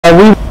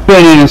we went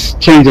in and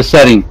changed the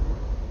setting.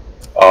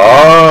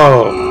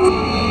 Oh.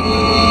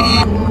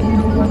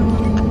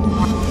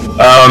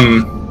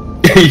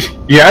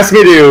 You asked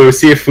me to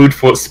see if food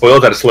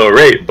spoiled at a slow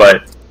rate,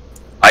 but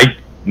I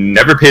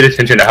never paid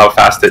attention to how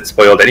fast it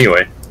spoiled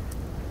anyway.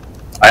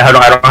 I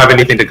don't have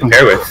anything to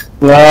compare with.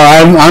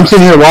 Well, I'm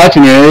sitting here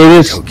watching it. It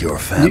is. Your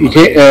family. You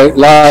can't,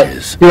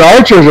 your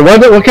archers.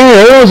 What kind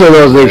of arrows are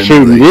those they're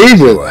shooting?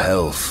 Jesus.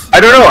 I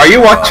don't know. Are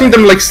you watching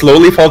them like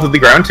slowly fall to the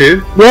ground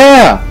too?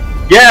 Yeah.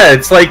 Yeah,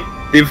 it's like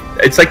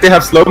they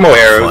have slow-mo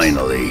arrows.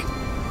 Finally,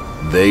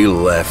 they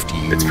left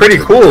you. It's pretty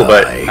cool,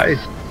 but I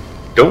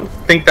don't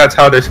think that's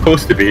how they're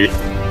supposed to be.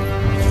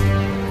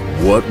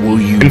 What will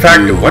you In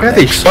fact, do what are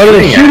they What are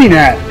they shooting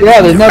at?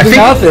 Yeah, there's nothing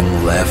out there.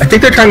 I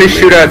think they're trying to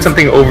shoot at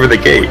something over the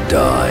gate.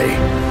 Die.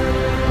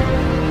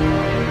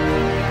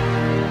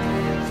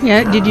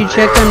 Yeah, did you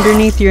check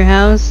underneath your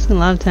house? A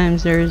lot of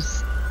times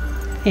there's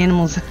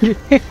animals under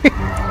there.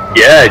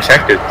 Yeah, I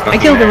checked it. I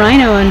killed a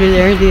rhino under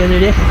there the other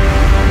day.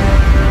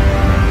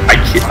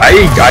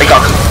 I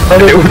got.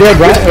 There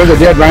was a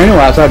dead rhino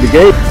outside the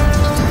gate.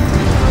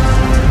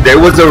 There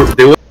was a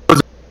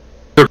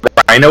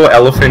rhino,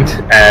 elephant,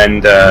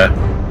 and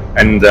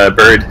a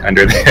bird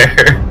under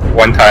there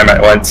one time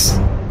at once.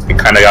 It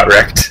kind of got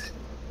wrecked.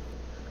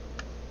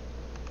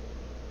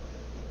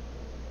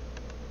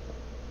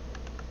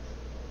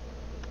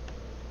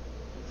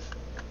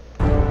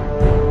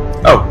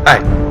 Oh, hi.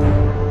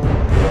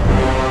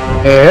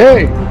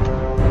 Hey.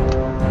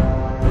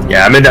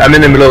 Yeah, I'm in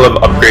the middle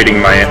of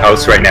upgrading my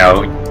house right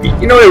now.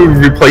 You know,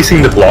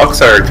 replacing the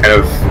blocks are kind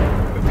of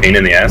a pain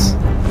in the ass.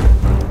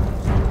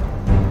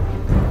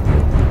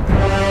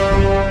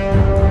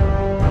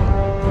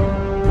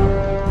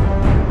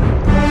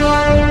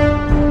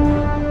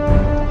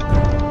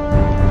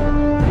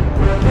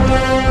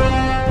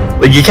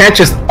 Like you can't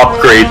just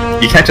upgrade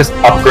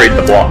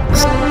the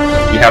blocks.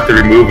 You have to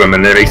remove them,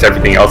 and then it makes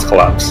everything else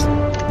collapse.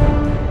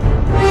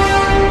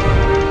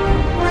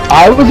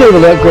 I was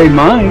able to upgrade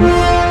mine.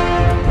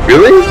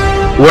 Really?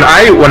 When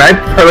I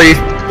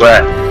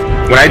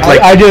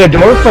did a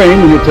door frame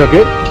and it took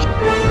it.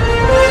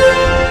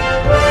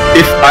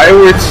 If I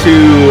were to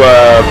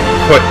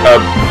put a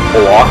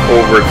block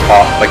over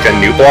top, like a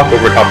new block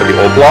over top of the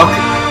old block,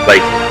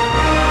 like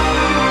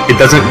it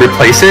doesn't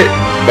replace it,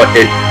 but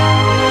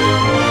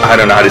I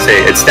don't know how to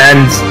say it. It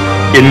stands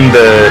in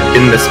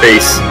the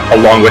space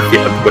along with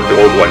the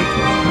old one.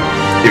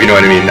 If you know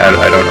what I mean. I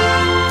don't know.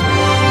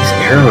 These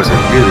arrows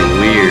are really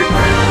weird,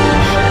 man.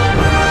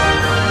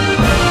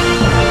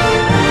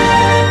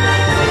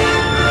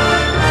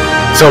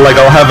 So like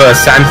I'll have a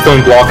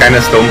sandstone block and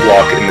a stone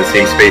block in the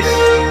same space,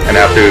 and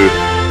I have to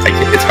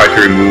it's hard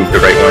to remove the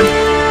right one.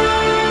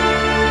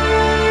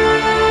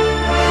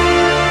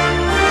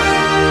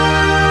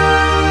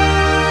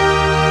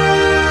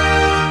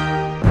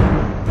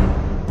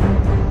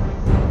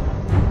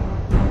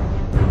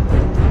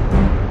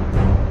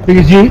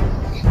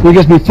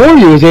 Because before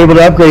you was able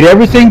to upgrade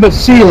everything but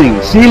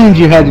ceilings. Ceilings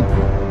you had to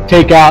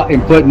take out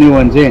and put new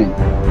ones in.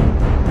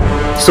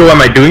 So am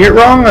I doing it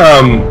wrong?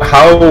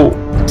 How?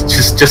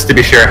 Just to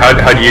be sure, how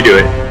do you do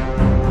it?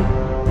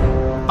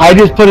 I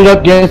just put it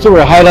up against it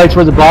where it highlights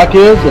where the block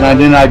is, and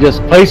then I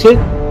just place it,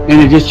 and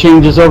it just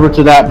changes over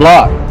to that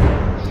block.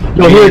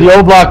 You'll hear the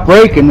old block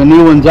break and the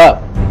new one's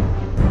up.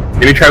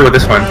 Maybe try with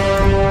this one.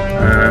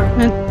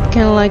 That's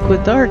kind of like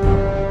with Ark,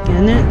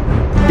 isn't it?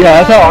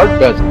 Yeah, that's how Ark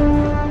does it.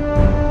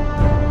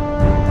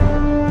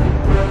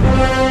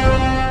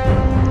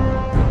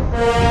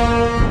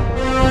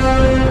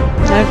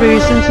 I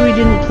figured since we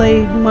didn't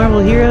play Marvel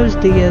Heroes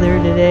together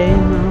today,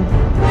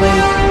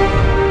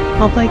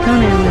 I'll play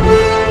Conan then.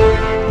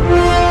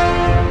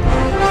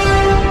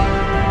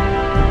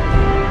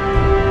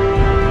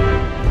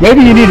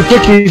 Maybe you need to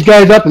pick these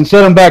guys up and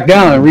set them back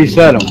down and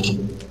reset them.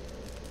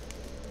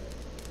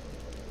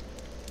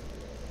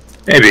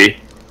 Maybe.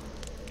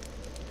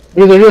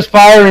 Because they're just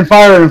firing,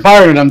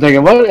 and I'm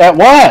thinking, what? At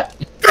what?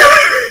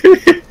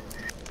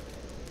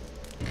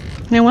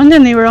 Now one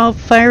time they were all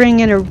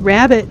firing at a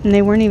rabbit and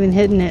they weren't even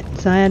hitting it,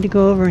 so I had to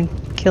go over and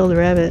kill the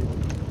rabbit.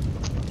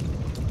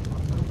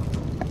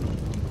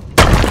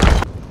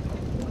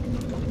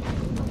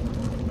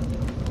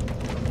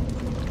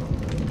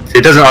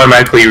 It doesn't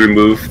automatically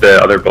remove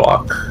the other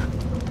block.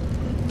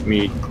 Let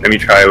me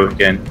try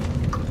again.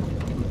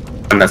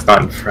 One that's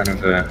not in front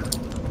of the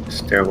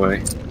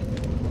stairway.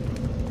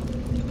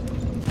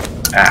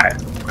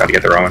 Gotta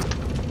get the wrong one.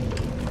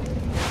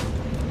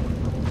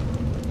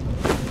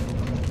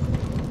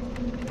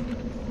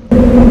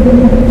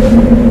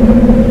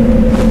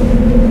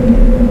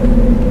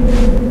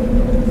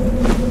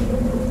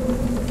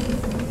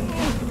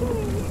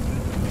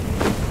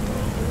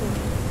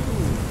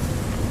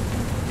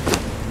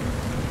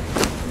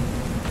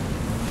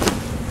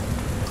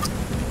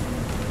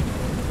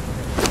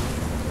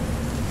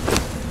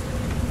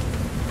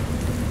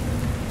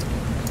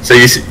 So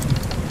you see,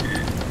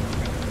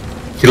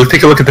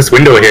 take a look at this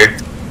window here.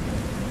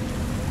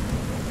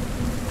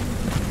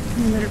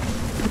 I better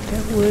put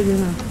that wood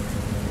in a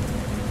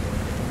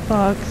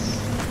box.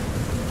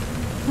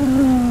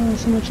 Oh,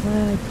 so much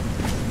lag.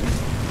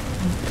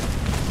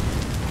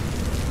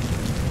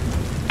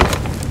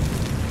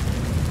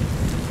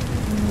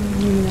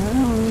 Maybe that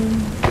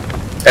one.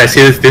 I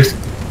see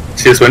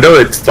this window.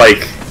 It's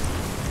like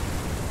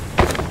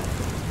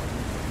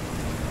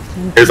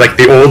there's like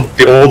the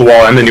old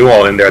wall and the new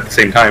wall in there at the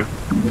same time.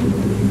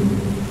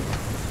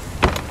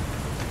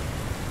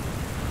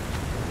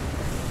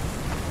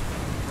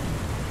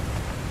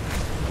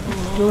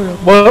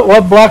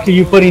 What block are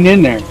you putting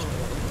in there?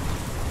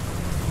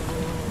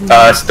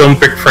 Stone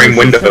brick frame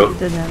window.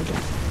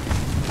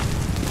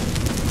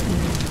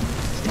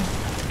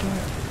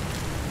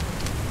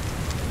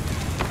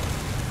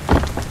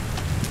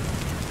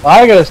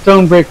 I got a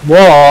stone brick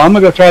wall. I'm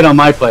gonna go try it on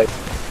my place.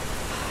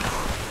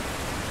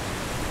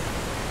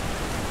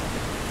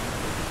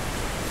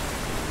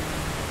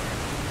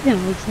 Yeah,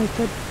 it looks like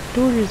the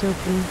door is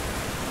open.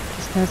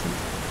 Just hasn't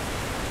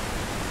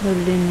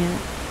loaded in yet.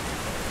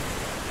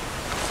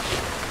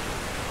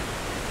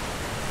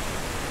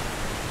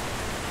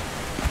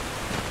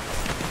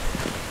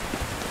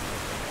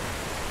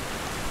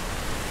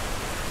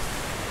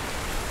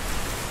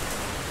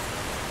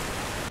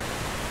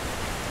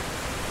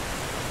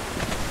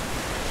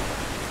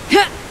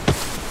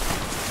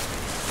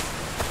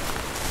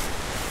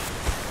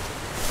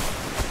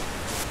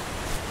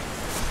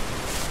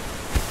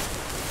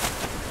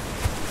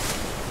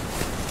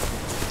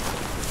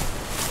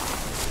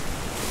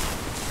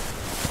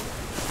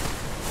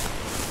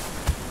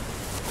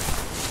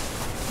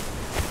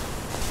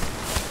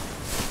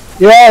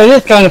 Yeah, it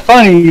is kind of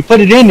funny. You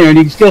put it in there and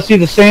you can still see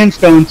the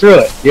sandstone through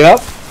it.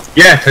 Yep.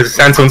 Yeah, because the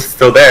sandstone's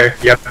still there.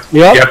 You have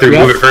to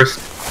remove it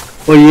first.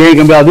 Well, you ain't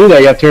gonna be able to do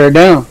that. You have to tear it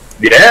down.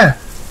 Yeah.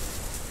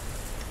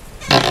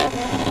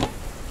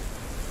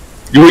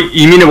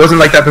 You mean it wasn't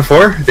like that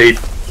before? They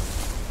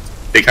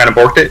kind of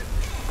borked it?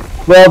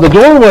 Well, the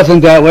door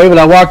wasn't that way, but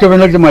I walked over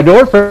and looked at my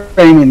door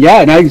frame, and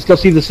yeah, now you can still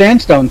see the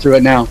sandstone through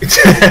it now.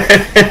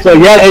 So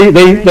yeah,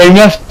 they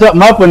messed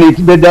something up when they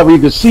did that where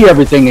you could see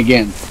everything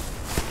again.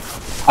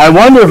 I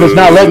wonder if it's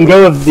not letting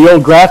go of the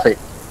old graphic.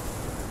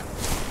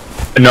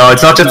 No,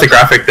 it's not just the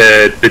graphic.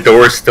 The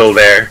door's still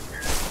there.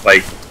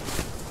 Like,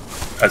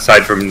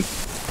 aside from...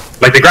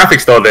 Like, the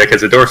graphic's still there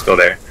because the door's still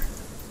there.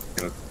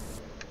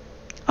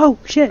 Oh,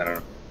 shit. I don't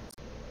know.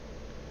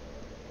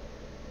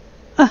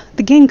 Ah,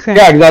 the game crashed.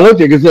 Yeah, because I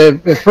looked at it, because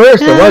at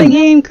first it wasn't. The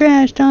game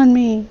crashed on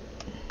me.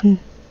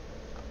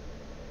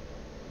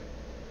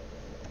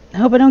 I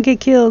hope I don't get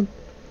killed.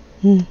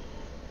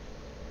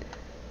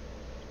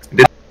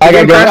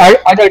 I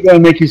gotta go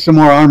and make you some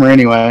more armor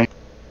anyway.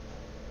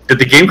 Did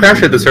the game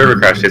crash or the server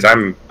crash? Because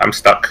I'm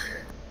stuck.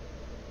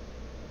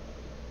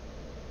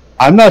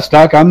 I'm not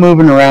stuck. I'm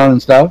moving around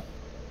and stuff.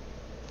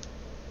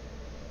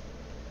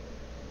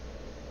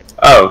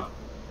 Oh.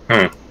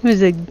 It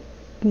was a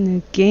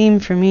game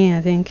for me,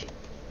 I think.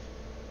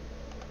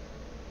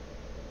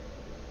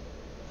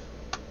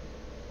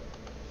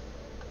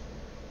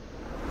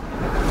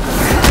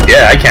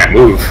 Yeah, I can't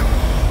move.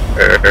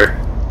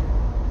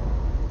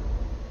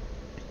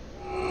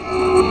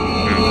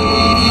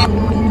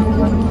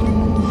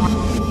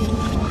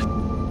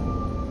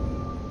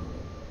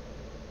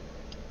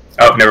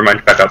 Oh, never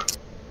mind. Back up.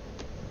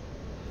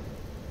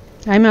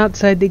 I'm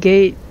outside the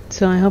gate,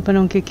 so I hope I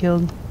don't get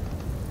killed.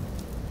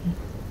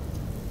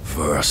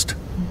 First,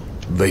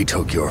 they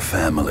took your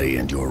family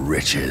and your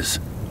riches.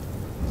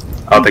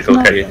 I'll take a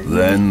look at you.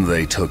 Then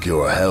they took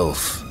your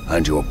health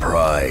and your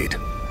pride.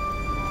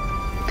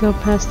 Go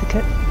past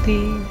the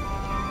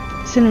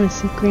cinema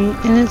screen,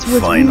 and it's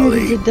what's Finally,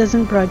 weird is it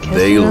doesn't broadcast.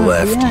 They enough,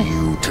 left yeah.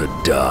 you to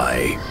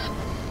die.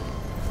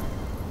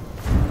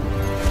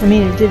 I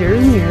mean, it did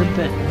earlier,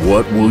 but...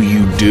 What will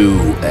you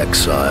do,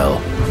 exile,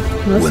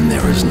 when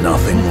there is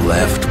nothing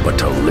left but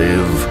to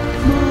live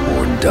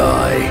or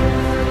die?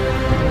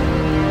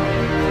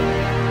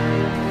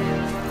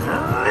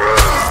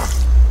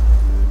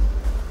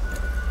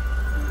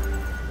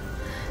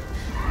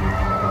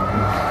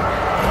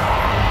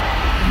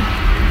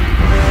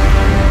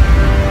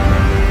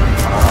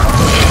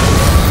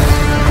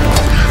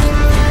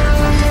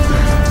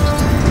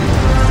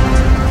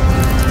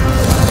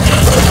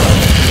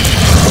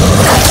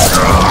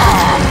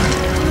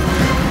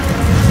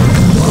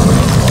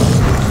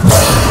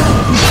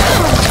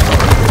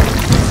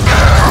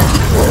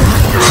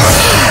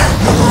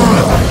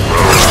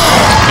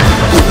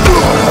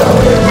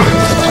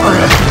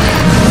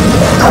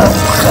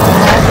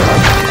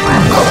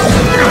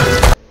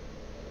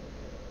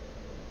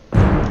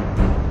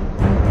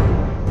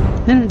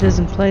 Then it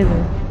doesn't play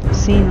the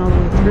scene all the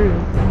way through.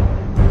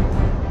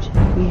 Which is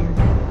weird.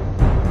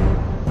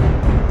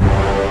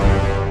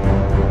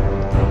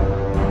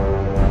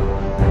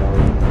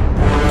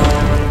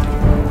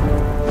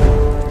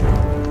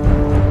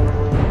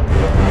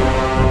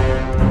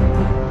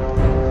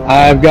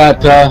 I've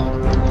got a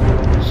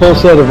full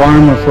set of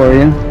armor for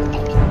you.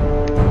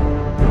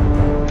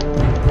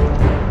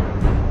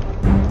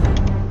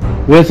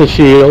 With a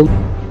shield.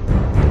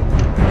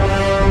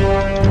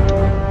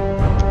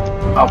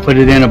 I'll put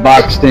it in a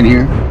box in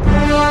here.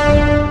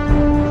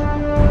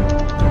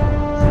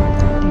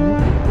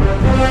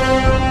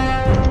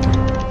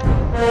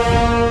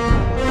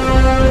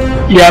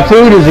 Yeah,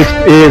 food is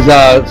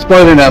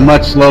spoiling at a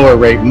much slower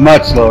rate,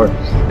 much slower.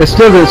 It's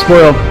still going to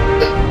spoil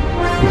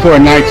before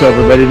night's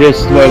over, but it is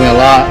spoiling a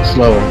lot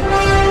slower.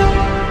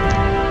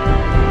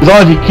 As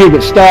long as you keep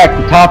it stacked,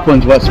 the top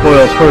one's what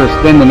spoils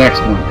first, then the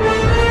next one.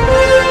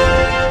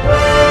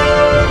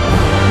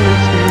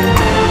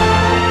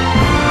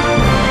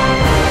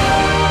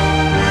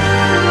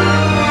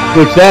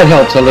 Which that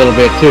helps a little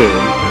bit too.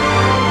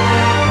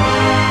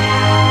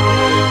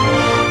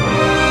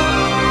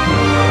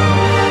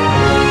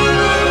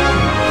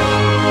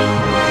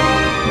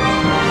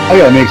 I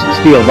gotta make some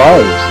steel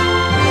bars.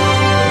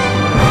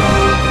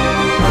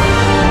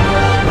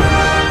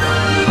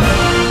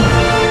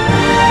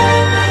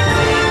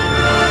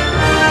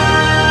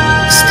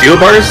 Steel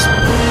bars?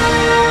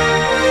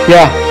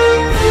 Yeah.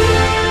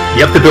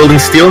 You up to building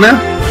steel now?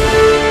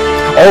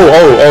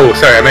 Oh,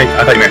 sorry,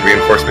 I thought you meant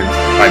reinforcements.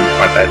 My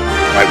bad.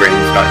 My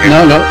brain's not here.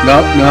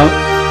 No.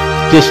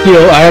 Just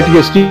steel. I have to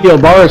get steel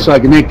bars so I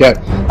can make that.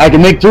 I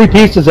can make 3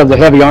 pieces of the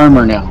heavy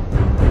armor now.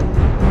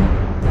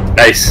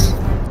 Nice.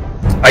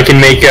 I can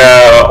make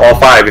all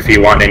 5 if you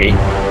want any.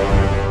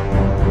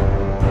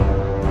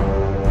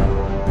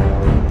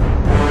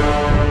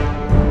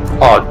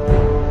 Oh.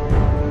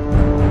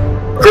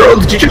 Girl,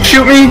 did you just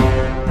shoot me?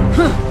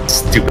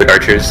 Stupid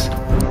archers.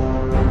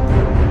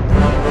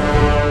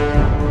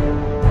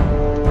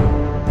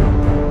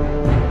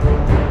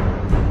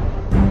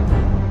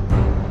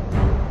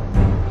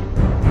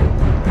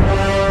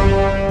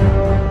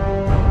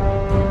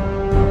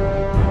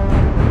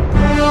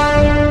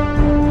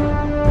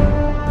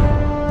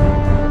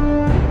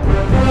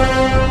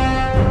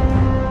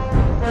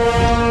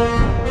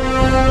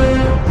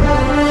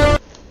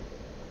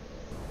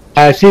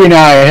 I see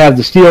now I have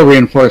the steel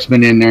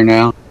reinforcement in there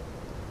now.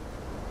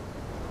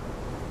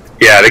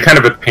 Yeah, they're kind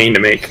of a pain to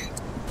make.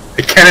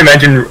 I can't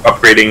imagine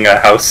upgrading a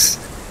house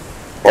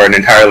or an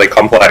entire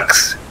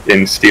complex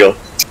in steel.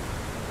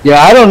 Yeah,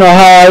 I don't know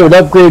how I would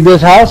upgrade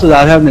this house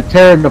without having to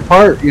tear it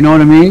apart, you know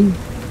what I mean?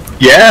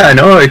 Yeah, I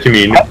know what you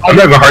mean. I'm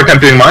having a hard time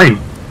doing mine.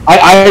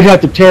 I'd have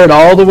to tear it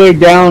all the way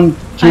down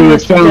to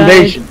its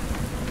foundation.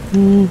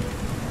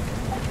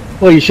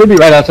 Well, you should be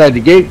right outside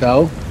the gate,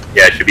 though.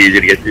 Yeah, it should be easy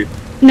to get through.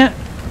 No.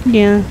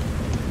 Yeah.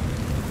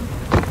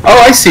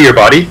 Oh, I see your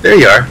body. There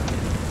you are.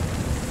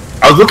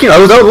 I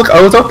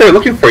was out there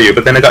looking for you,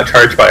 but then I got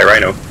charged by a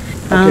rhino.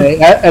 Okay,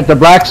 at the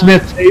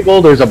blacksmith table,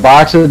 there's a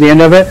box at the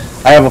end of it.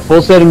 I have a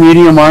full set of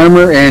medium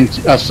armor and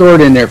a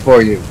sword in there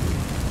for you.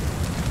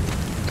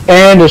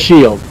 And a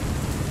shield.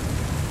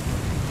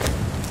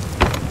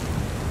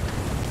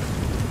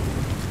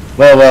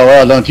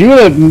 Well, don't you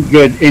look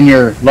good in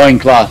your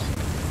loincloth?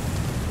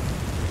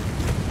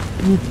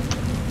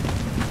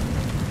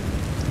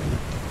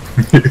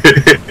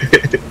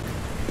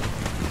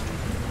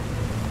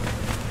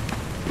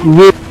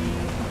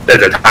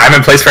 There's a time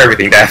and place for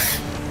everything, Death.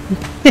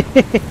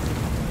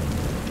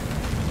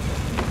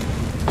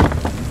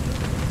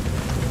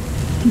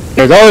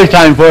 There's always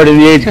time for it in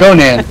the Age of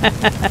Conan.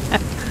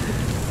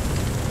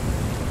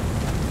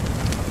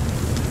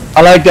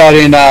 I like that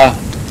in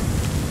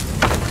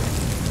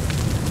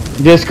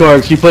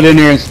Discord. She put in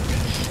there,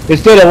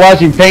 instead of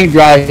watching paint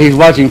dry, he's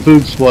watching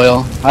food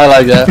spoil. I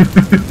like that.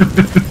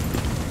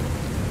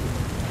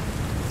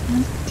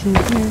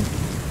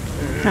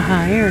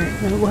 Here.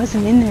 It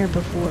wasn't in there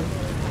before.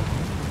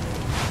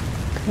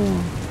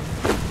 Cool.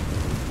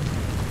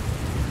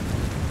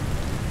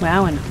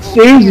 Wow. And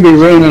seems to be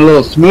running a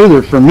little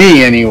smoother for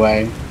me,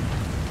 anyway.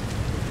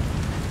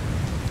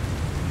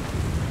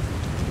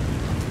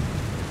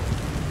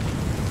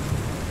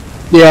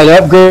 Yeah,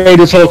 to upgrade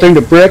this whole thing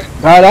to brick,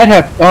 God, I'd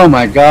have. Oh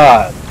my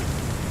God.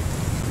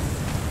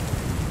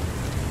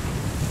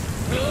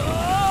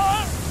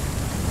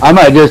 I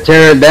might just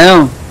tear it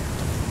down.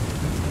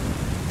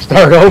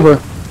 Start over.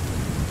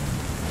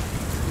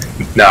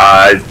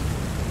 Nah.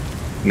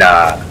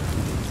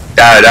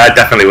 That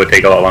definitely would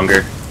take a lot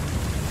longer.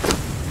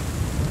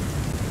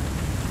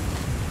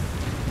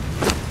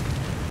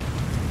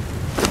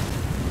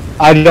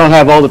 I don't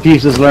have all the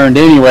pieces learned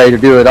anyway to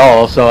do it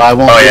all, so I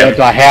won't do it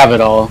until I have it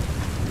all.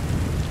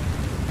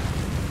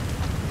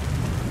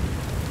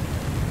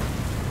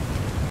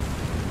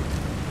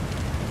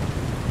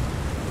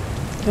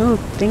 oh,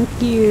 thank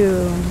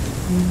you.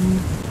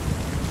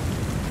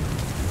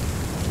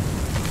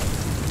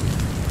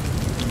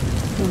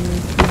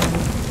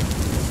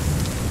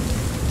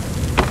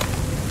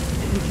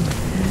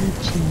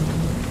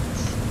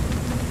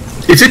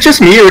 Is it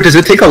just me, or does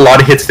it take a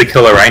lot of hits to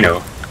kill a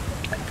rhino?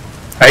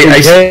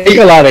 I take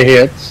a lot of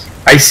hits.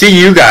 I see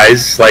you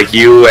guys, like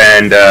you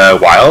and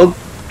Wild,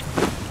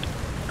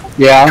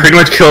 yeah, pretty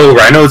much kill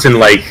rhinos in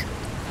like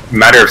a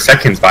matter of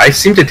seconds, but I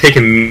seem to take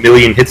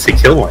 1,000,000 hits to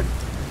kill one.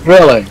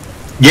 Really?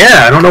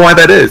 Yeah, I don't know why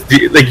that is.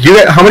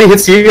 How many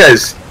hits do you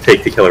guys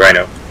take to kill a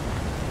rhino?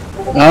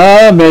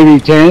 Maybe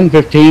 10,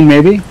 15,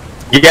 maybe.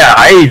 Yeah,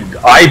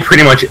 I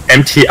pretty much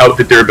empty out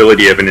the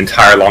durability of an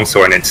entire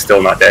longsword and it's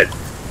still not dead.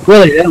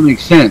 Really, that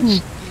makes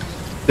sense.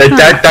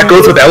 That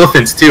goes with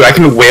elephants too. I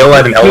can wail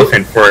at an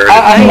elephant for.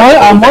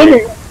 I'm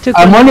wondering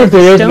if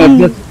there is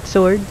a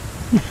sword.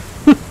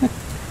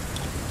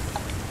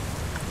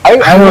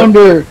 I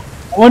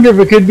wonder if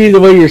it could be the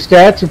way your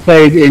stats are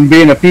played in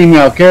being a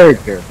female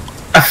character.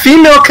 A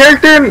female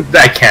character?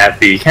 That can't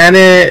be, can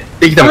it?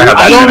 You don't have that.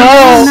 I don't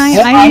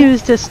know. I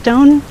used a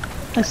stone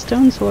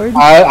sword.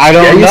 I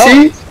don't know. You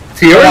see?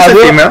 Fiora's a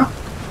female.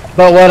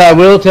 But what I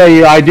will tell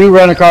you, I do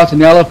run across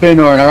an elephant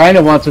or an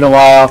rhino once in a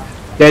while.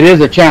 That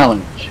is a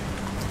challenge.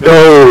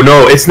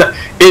 No, it's not.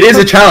 It is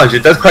a challenge.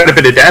 It does quite a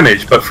bit of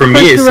damage, but for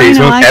me, it says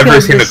don't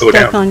ever seem to go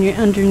down.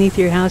 Underneath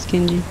your house,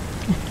 Kenji.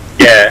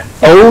 Yeah.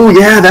 Oh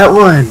yeah, that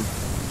one.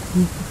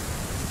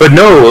 But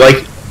no,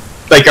 like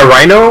a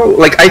rhino,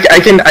 like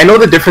I know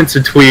the difference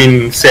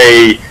between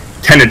say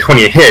 10 to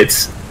 20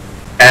 hits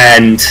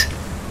and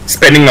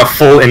spending a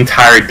full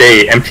entire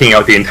day emptying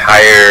out the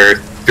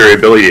entire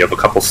durability of a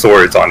couple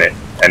swords on it,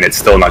 and it's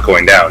still not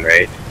going down,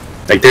 right?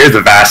 Like there is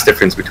a vast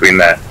difference between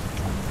that.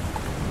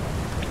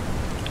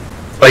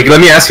 Like,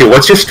 let me ask you,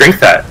 what's your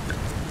strength at?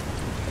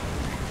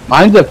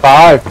 Mine's at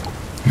 5.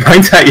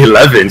 Mine's at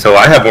 11, so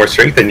I have more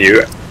strength than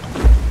you.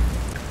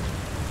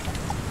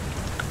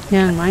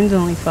 Yeah, and mine's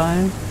only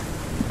 5.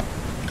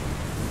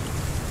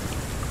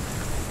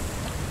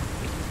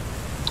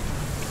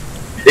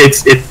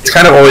 It's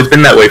kind of always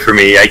been that way for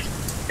me.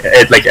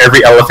 Like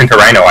every elephant or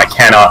rhino, I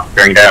cannot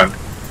bring down.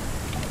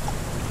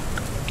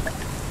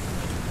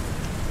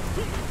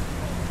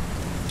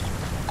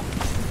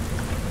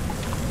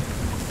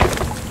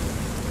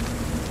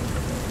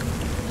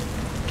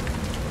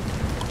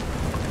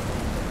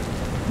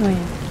 Oh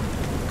yeah.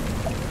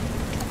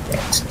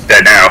 It's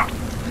dead now.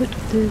 Put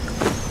this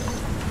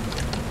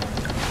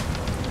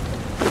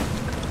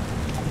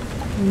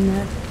in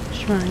that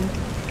shrine.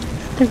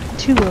 There were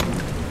 2 of them.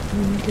 I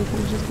guess it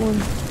was just one.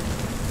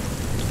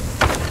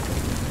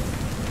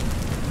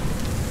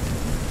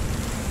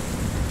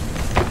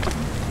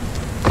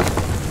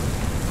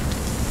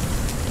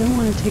 Don't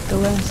want to take the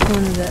last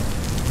one of that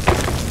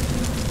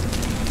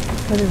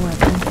other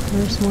weapon.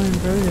 There's more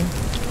embroidery.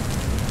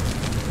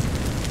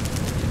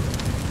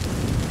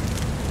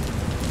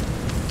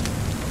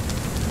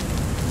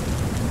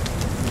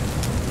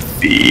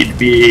 Feed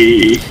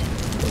me.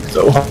 I'm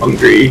so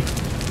hungry.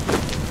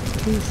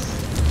 Please.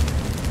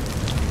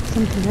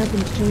 Something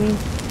happens to me.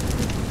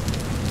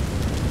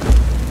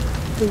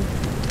 Ooh.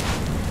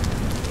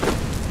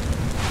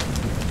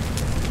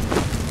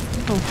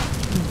 Oh.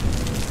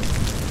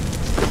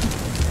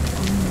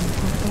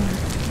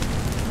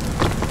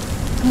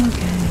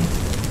 Okay.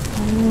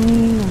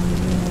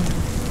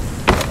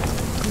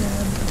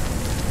 Grab.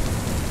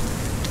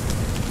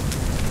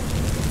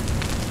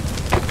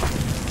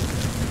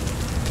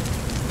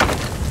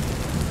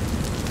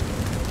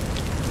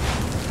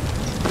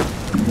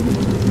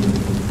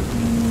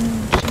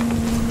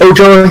 Oh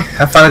joy!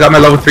 I finally got my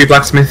level 3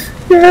 blacksmith.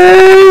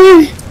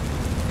 Yay!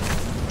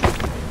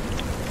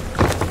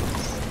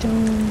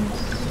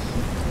 Stones.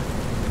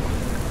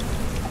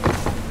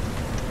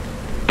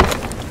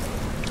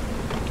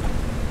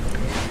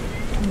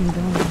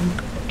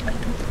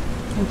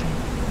 Okay.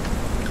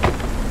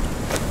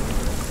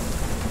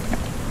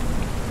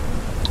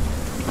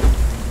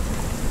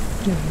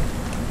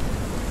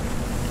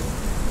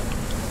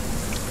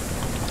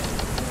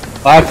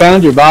 I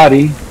found your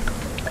body.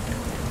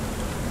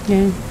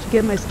 Yeah, did you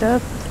get my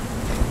stuff?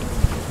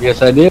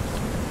 Yes, I did.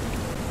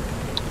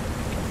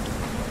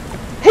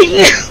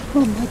 Hey!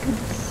 Oh my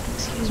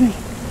goodness. Excuse me.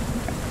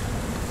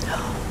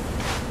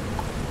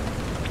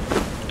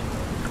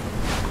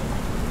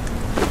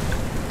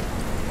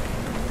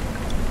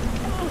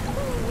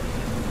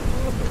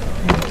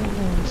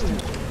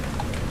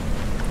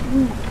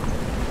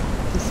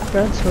 This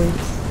broadsword.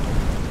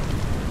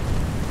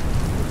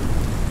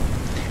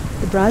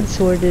 The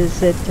broadsword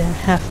is at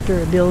half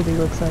durability,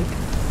 looks like.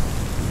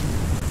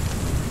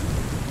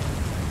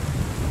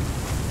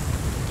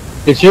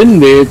 It shouldn't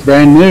be. It's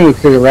brand new.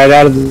 It's right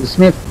out of the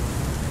smith.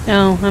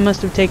 Oh, I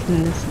must have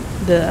taken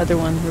the other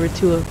one. There were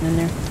 2 of them in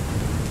there.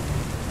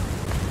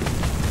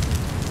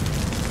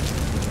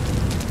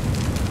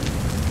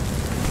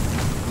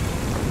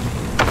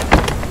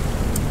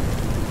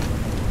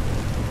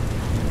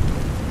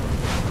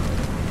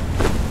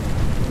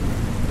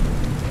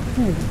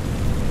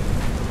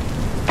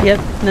 Yep,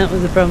 that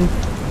was the problem.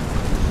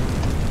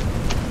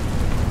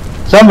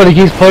 Somebody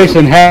keeps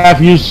placing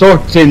half-used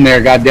swords in there,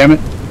 goddammit.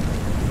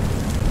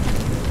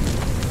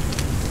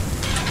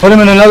 Put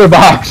them in another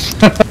box.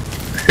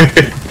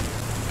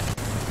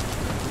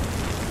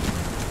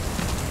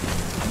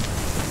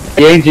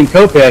 The ancient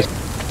Kopesh.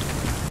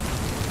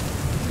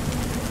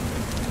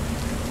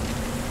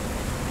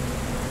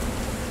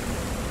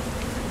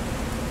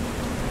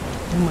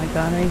 Oh my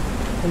god,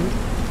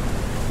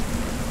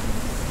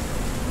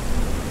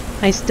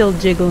 I still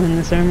jiggle in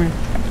this armor.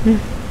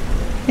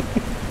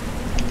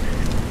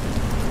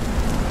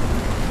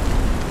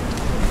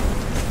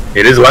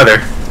 It is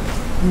weather.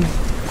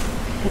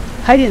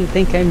 I didn't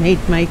think I made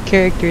my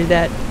character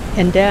that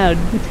endowed.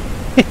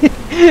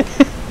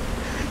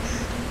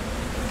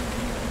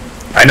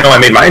 I know I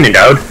made mine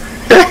endowed.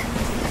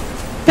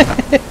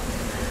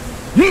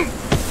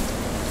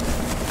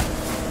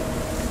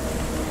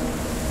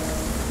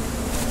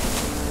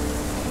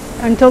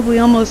 I'm told we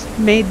almost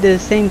made the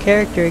same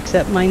character,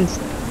 except mine's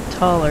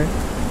taller.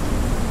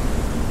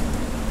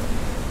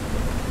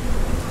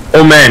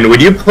 Oh man, when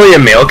you play a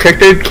male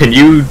character, can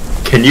you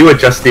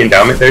adjust the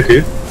endowment there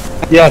too?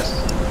 Yes.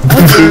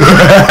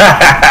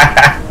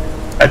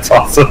 That's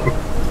awesome.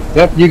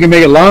 Yep, you can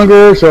make it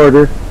longer or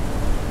shorter.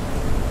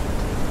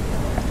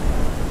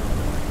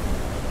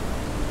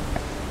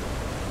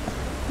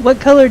 What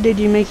color did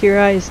you make your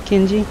eyes,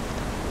 Kenji?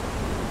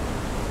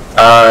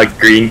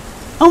 Green.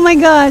 Oh my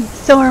god,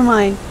 so are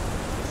mine.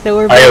 So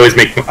are I always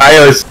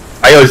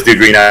do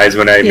green eyes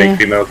when I make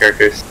female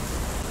characters.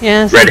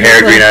 Yeah. Red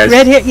hair, green eyes.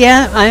 Red hair,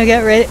 yeah, I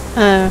got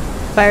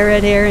fire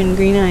red hair and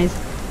green eyes.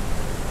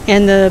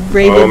 And the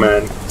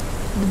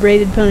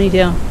braided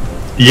ponytail.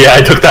 Yeah,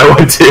 I took that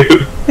one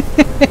too.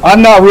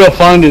 I'm not real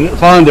fond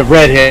of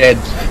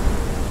redheads.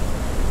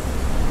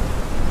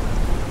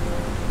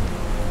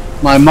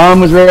 My mom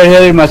was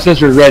redheaded, my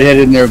sister was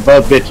redheaded, and they're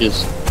both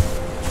bitches.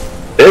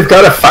 They've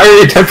got a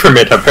fiery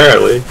temperament,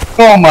 apparently.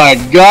 Oh my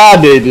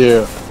god, they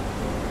do.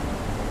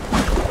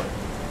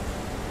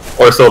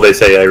 Or so they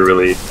say. I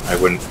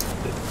wouldn't.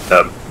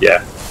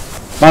 Yeah.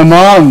 My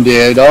mom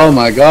did. Oh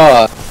my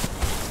god.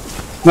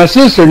 My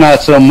sister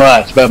not so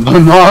much, but my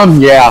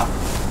mom, yeah.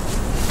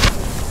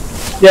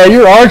 Yeah,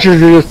 your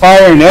archers are just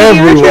firing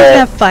everywhere. Your archers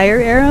have fire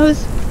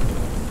arrows?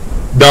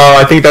 No,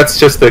 I think that's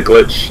just the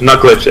glitch.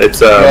 Not glitch.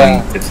 It's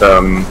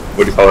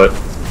what do you call it?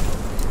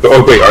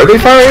 Oh wait, are they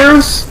fire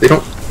arrows? They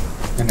don't.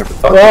 I never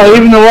thought. Well,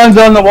 even the ones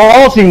on the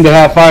wall seem to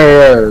have fire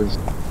arrows.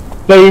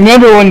 But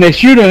remember, when they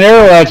shoot an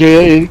arrow at you,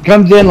 it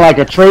comes in like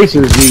a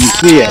tracer, so you can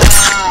see it.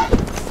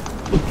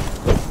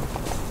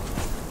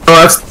 No,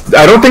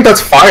 I don't think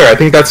that's fire. I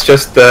think that's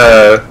just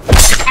the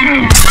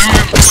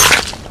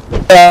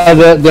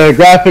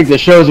graphic that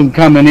shows them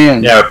coming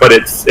in. Yeah, but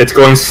it's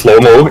going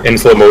in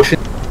slow motion.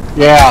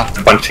 Yeah.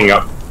 Bunching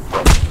up.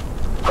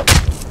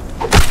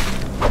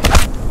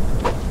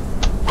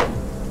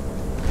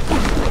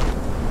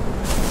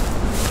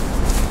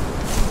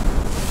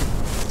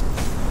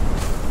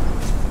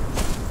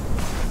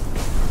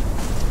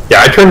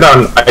 Yeah, I turned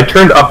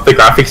up the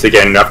graphics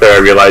again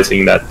after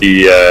realizing that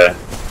the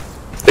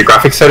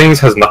graphics settings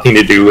has nothing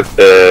to do with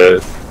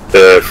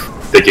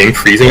the game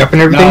freezing up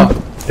and everything. No.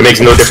 It makes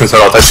no difference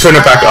at all. So I turned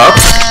it back up,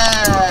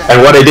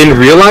 and what I didn't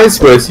realize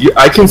was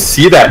I can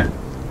see that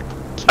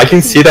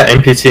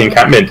NPC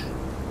encampment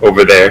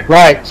over there.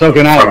 Right. So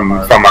can I.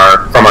 From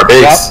our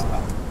base.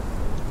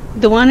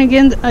 Yep. The one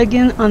again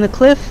on the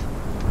cliff.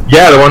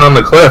 Yeah, the one on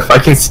the cliff. I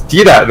can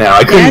see that now.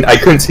 I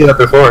couldn't see that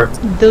before.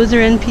 Those are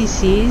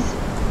NPCs.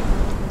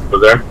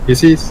 Those are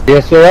NPCs.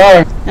 Yes, they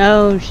are.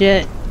 Oh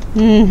shit.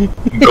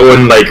 Go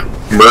and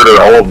murder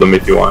all of them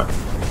if you want.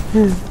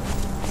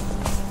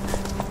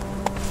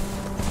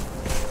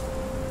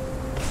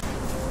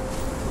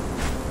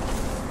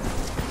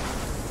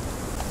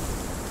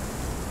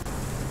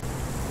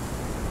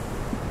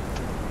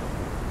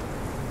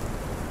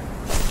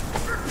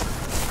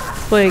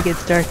 Boy, it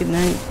gets dark at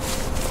night.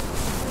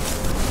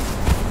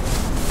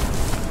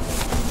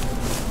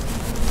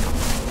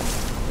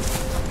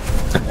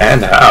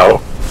 And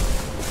how?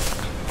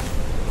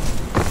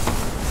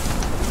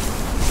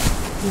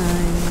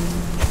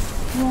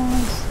 I'm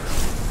lost.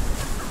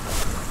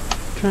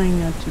 Trying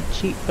not to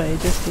cheat by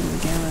adjusting the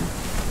gamma.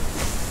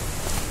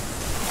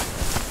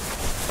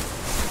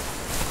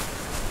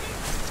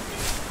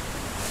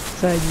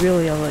 Besides,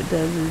 really all it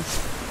does is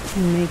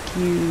make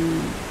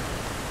you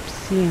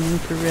see in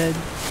infrared,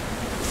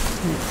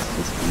 and it's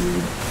just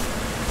weird.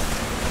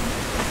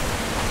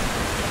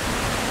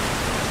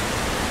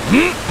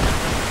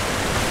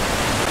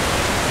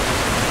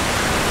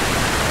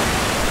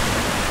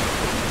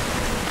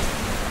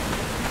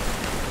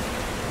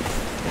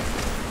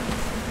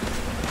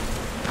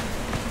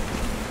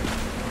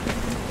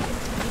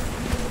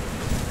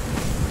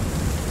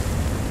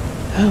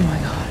 Oh my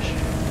gosh.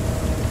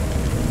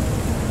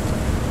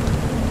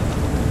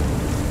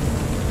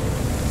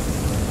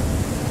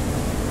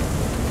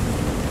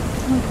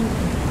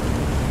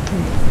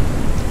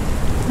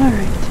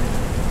 Alright.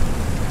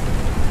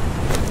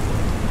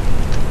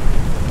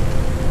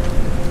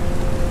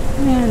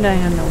 And I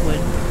have no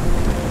wood.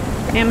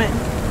 Damn it.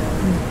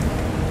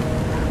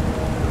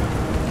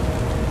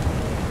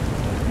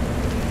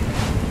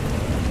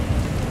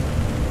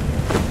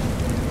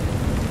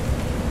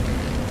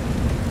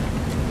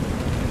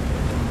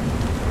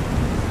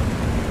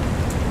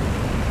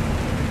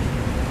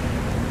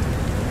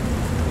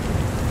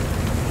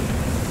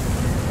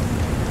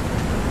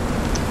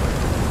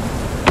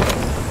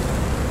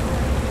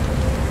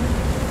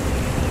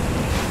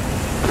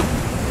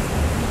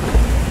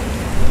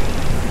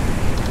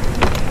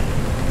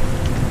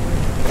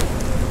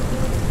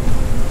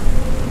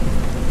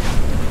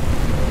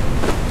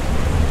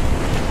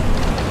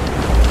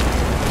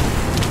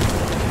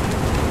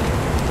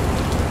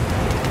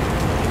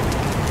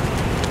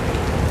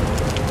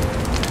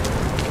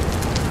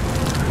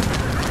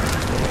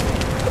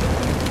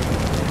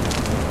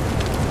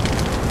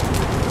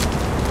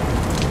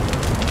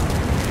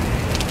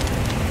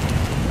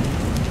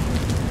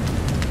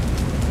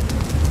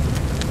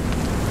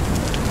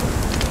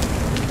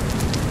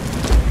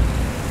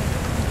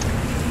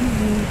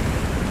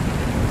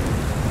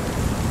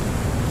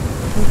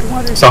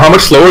 So how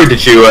much slower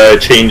did you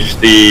change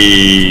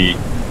the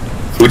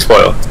food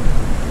spoil?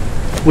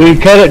 We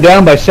cut it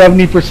down by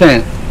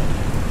 70%.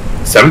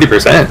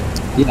 70%?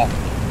 Yeah.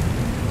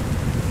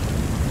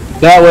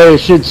 That way it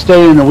should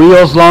stay in the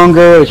wheels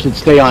longer, it should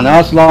stay on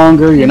us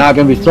longer, you're not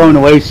going to be throwing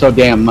away so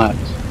damn much.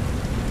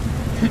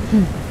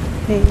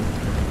 Hey.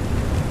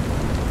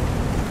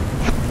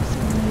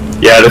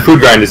 Yeah, the food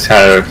grind is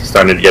kind of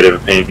starting to get a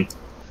pain.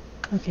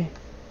 Okay.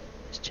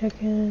 Just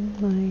checking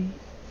my...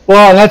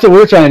 Well, and that's what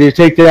we're trying to do,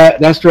 take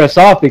that stress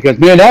off, because,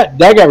 man, that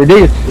got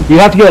ridiculous. You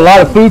have to get a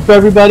lot of food for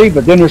everybody,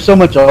 but then there's so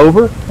much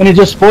over, and it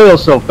just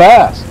spoils so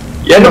fast.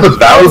 Yeah, no, the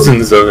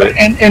thousands of it.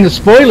 And the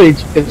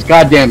spoilage is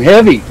goddamn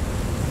heavy.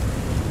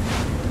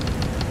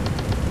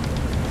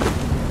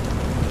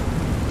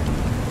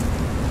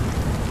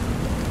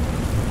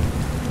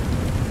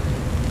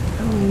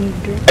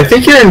 I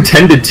think you're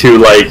intended to,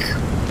 like,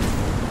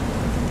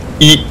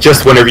 eat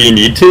just whenever you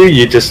need to.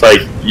 You just,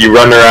 like, you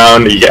run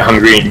around, you get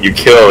hungry, and you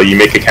kill, you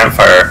make a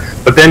campfire.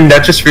 But then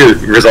that just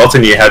results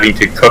in you having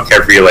to cook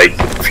every, like,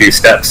 few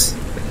steps.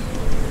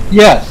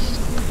 Yes.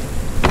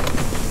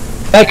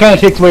 That kind of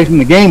takes away from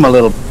the game a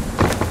little.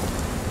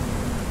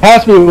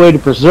 Has to be a way to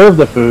preserve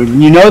the food.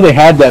 And you know they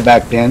had that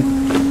back then.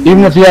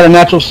 Even if you had a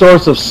natural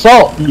source of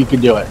salt, you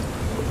could do it.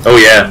 Oh,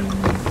 yeah.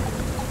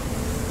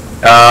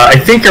 I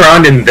think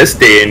around in this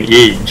day and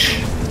age,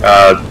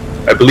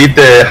 I believe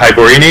the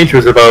Hyborian Age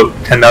was about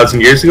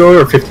 10,000 years ago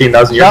or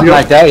 15,000 years Something ago.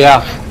 like that,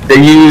 yeah.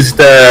 They used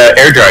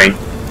air drying.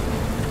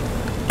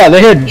 Yeah,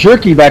 they had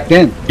jerky back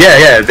then.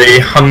 Yeah, they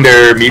hung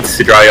their meats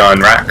to dry on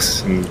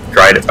racks and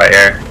dried it by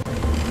air.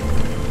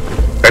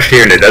 Especially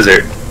here in the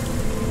desert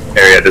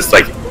area, this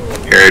like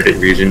arid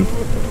region.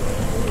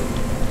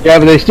 Yeah,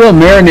 but they still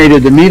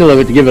marinated the meat a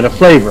little bit to give it a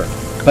flavor.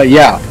 But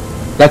yeah,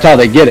 that's how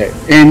they get it.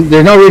 And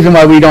there's no reason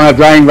why we don't have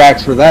drying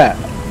racks for that.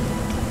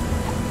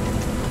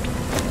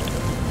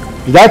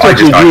 That's what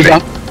you use.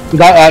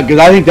 Because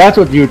I think that's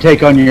what you would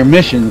take on your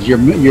missions. Your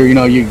you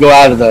know, you go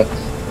out of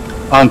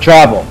on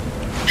travel.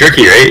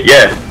 Jerky, right?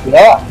 Yeah.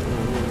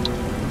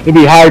 Yeah. It'd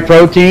be high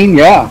protein.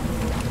 Yeah.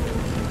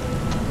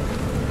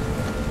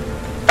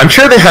 I'm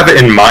sure they have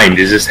it in mind.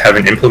 They just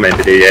haven't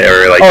implemented it yet,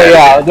 or like. Oh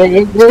yeah,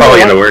 they're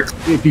probably in the works.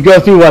 If you go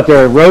through what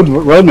their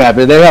roadmap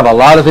is, they have a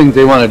lot of things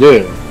they want to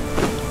do,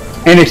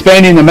 and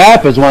expanding the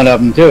map is one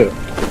of them too.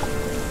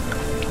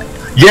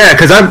 Yeah,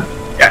 because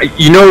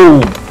you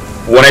know,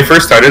 when I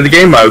first started the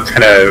game, I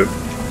kind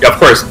of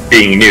course,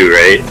 being new,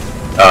 right?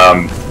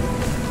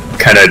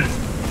 Kind of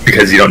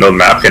because you don't know the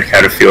map, it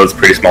kind of feels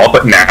pretty small.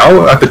 But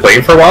now, after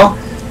playing for a while,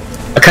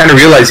 I kind of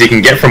realize you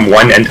can get from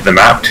one end of the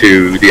map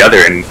to the other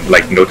in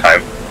like no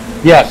time.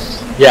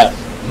 Yes, yes.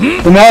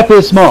 The map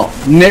is small.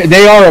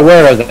 They are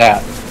aware of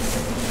that.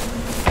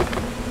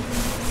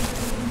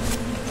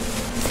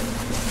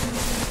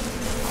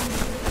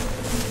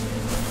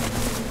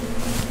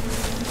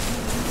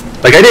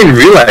 Like, I didn't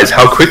realize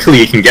how quickly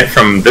you can get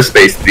from this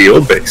base to the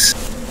old base.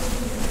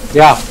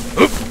 Yeah.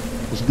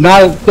 It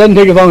doesn't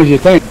take as long as you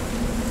think.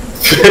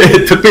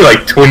 It took me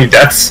like 20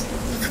 deaths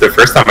the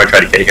first time I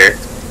tried to get here.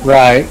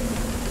 Right.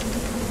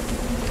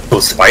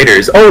 Those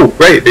spiders. Oh,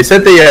 right. They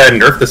said they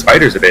nerfed the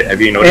spiders a bit.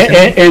 Have you noticed?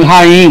 And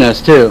hyenas,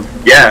 too.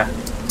 Yeah.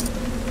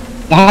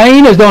 The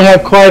hyenas don't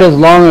have quite as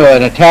long of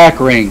an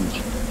attack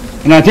range.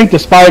 And I think the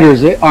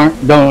spiders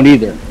don't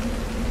either.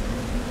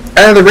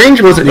 The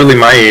range wasn't really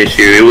my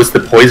issue. It was the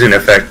poison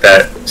effect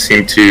that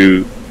seemed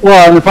to...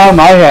 Well, and the problem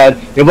I had,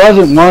 it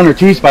wasn't 1 or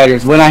 2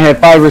 spiders. When I had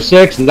 5 or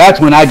 6, that's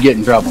when I'd get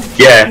in trouble.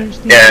 Yeah.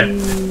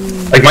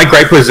 Like, my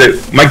gripe was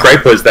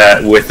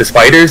that with the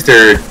spiders,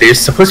 they're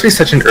supposed to be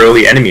such an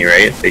early enemy,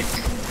 right?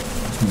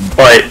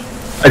 But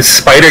a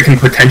spider can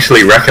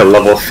potentially wreck a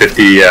level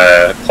 50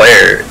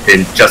 player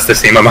in just the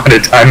same amount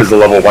of time as a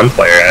level 1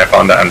 player, and I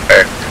found that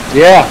unfair.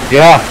 Yeah.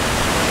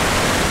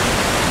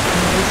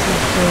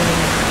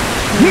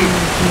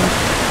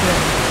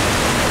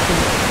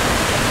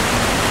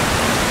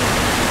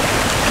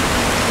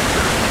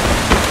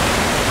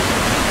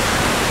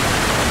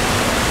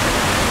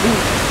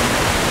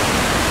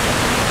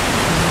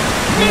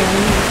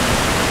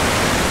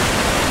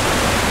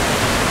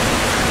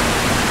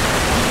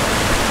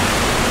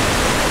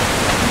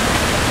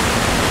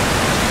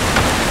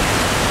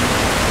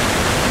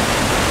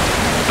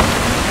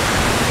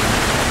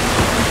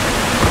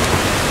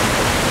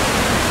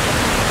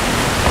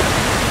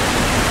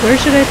 Where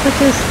should I put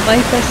this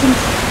life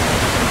essence?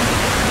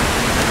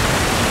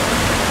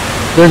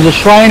 There's a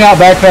shrine out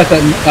back past that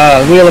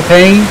Wheel of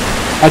Pain.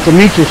 That's a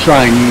Mitra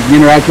shrine.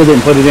 You interact with it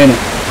and put it in it.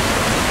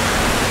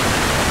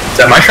 Is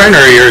that my shrine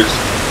or yours?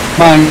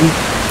 Mine.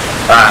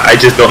 I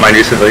just built mine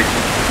recently.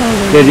 Oh,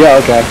 Did you?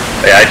 Okay.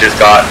 Yeah, I just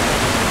got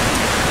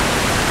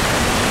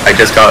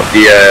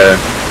the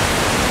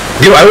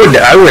you know,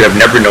 I would have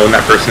never known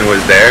that person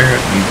was there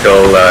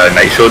until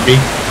Knight showed me.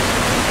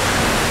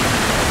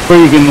 Where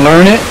you can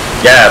learn it?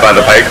 Yeah, by the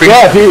Pike Creek.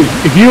 Yeah,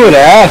 if you would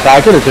have asked, I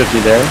could have took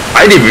you there.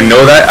 I didn't even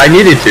know that I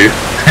needed to.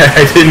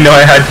 I didn't know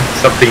I had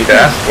something to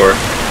ask for.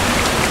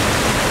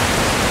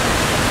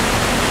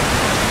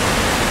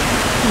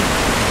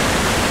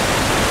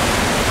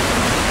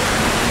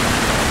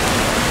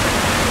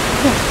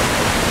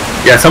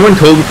 Yeah, someone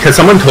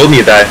told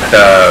me that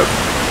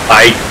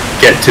I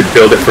get to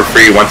build it for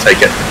free once I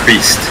get the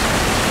priest.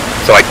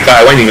 So I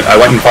went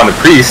and found the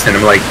priest, and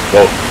I'm like,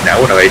 well, now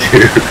what do I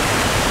do?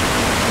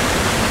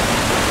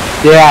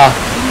 Yeah.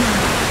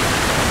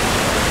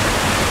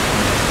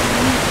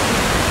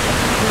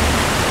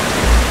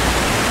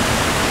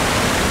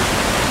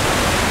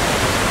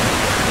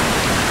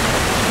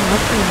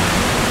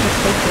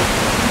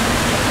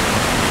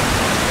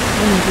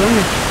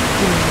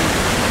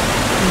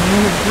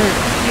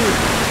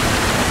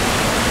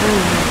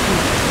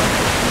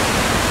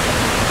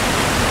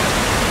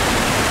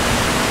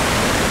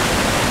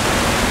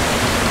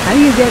 How do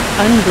you get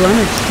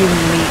unblemished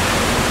human meat?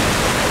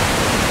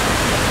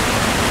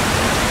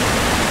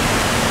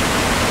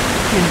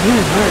 And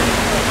human heart.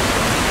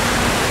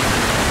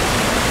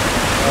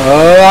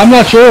 I'm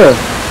not sure.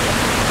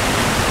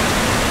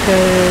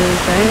 Because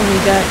I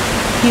only got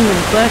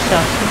human flesh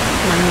off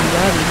my own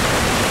body.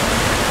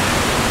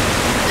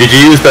 Did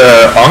you use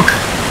the Ankh?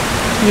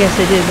 Yes,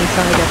 I did. That's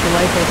how I got the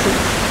life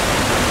essence.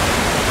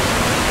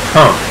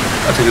 Oh,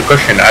 that's a good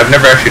question. I've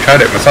never actually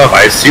tried it myself.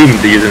 I assumed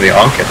using the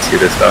Ankh gets you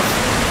this stuff.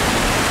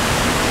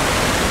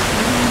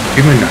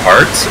 Human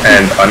hearts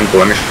and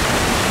unblemished.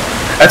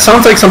 That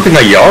sounds like something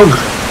a Yogg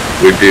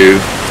would do.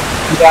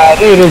 Yeah, I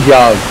think it is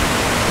Yogg.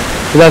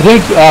 Because I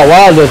think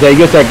Wild does that. He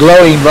gets that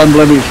glowing,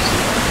 unblemished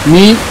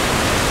meat,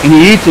 and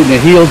he eats it and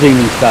it heals him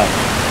and stuff.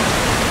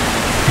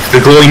 It's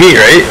the glowing meat,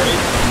 right?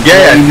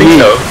 Yeah, I think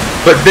so.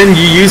 But then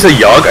you use a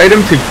Yogg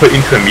item to put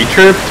into a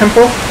Mitra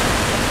temple?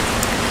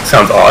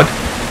 Sounds odd.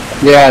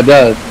 Yeah, it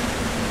does.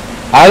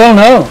 I don't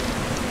know.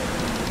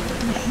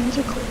 My hands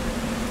are cold.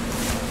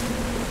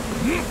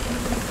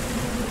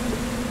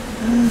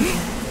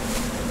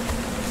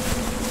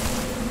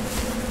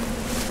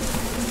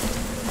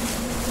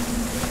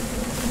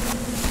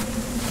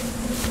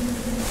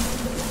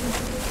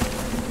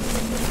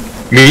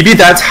 Maybe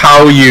that's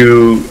how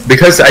you...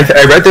 Because I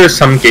read there's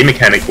some game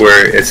mechanic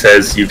where it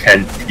says you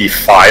can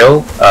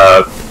defile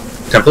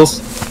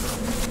temples.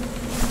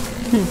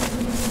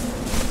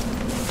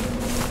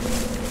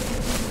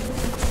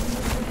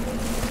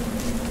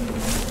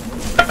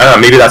 I don't know,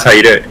 maybe that's how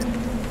you do it.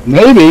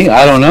 Maybe.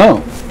 I don't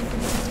know.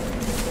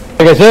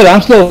 Like I said,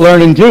 I'm still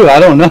learning too. I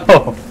don't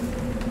know.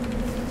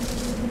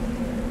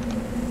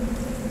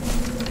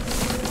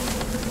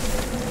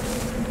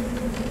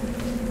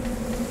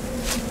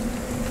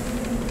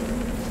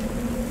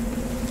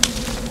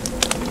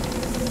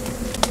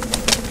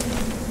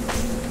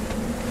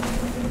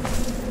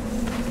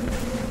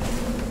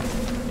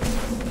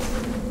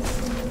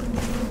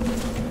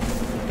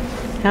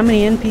 How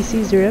many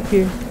NPCs are up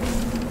here?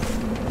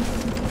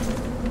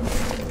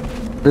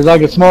 There's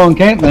like a small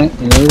encampment.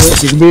 You know,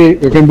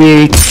 there can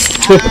be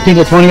 15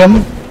 to 20 of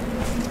them.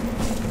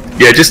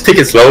 Yeah, just take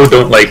it slow.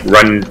 Don't like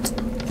run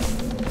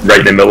right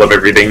in the middle of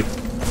everything.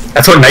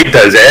 That's what Knight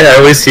does, eh? I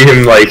always see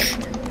him like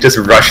just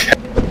rush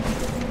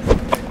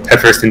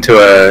headfirst into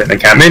an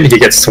encampment. He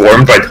gets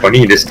swarmed by 20.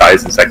 He just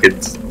dies in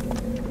seconds.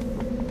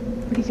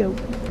 Where'd he go?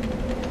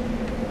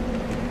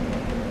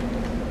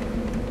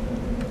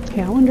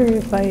 Okay, I wonder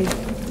if I...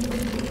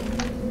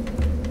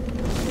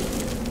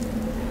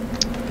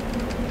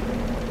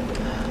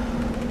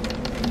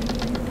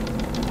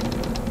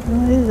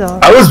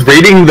 I was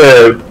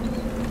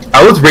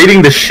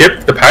raiding the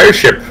ship, the pirate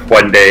ship,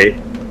 one day,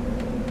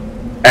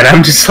 and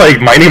I'm just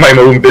like minding my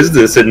own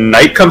business, and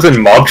Knight comes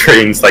in mob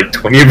trains, like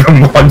 20 of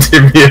them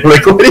onto me. I'm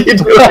like, what are you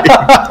doing?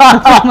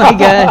 Oh my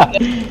god!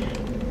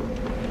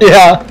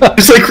 Yeah,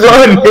 just like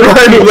run!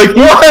 I'm like,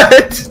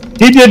 what?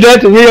 He did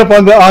that to me up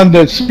on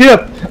the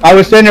ship. I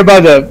was standing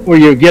there by where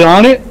you get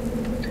on it.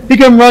 He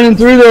come running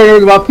through there. There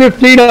was about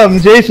 15 of them,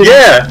 Jason.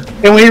 Yeah.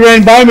 And when he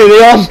ran by me,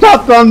 they all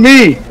stopped on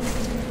me.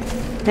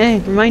 Hey,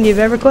 remind you of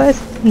EverQuest?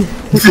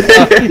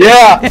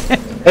 Yeah.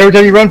 Every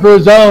time you run for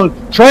a zone,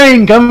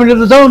 train coming to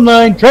the zone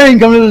line, train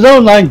coming to the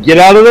zone line, get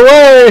out of the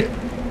way.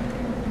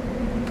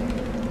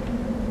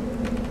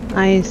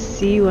 I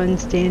see one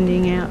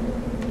standing out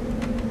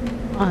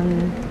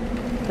on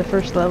the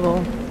first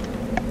level.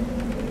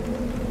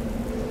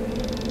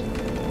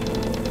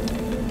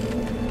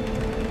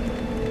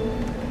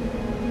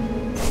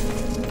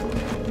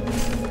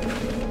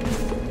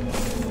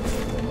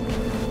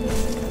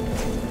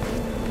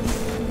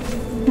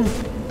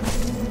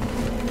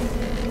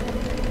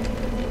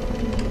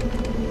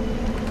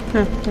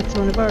 Huh, that's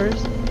one of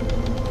ours.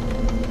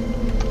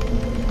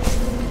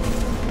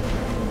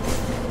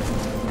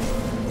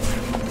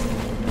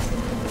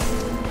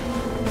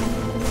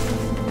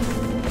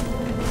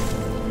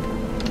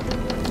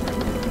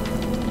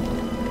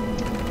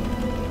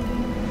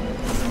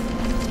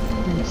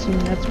 I assume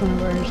that's one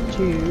of ours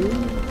too.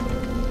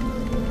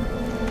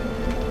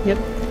 Yep.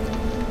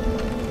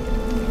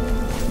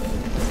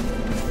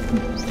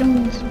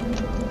 Stones.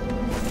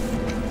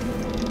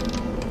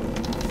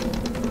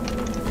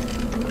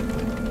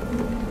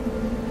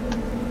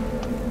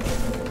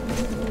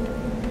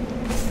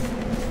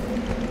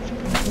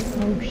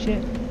 Oh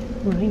shit,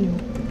 rhino.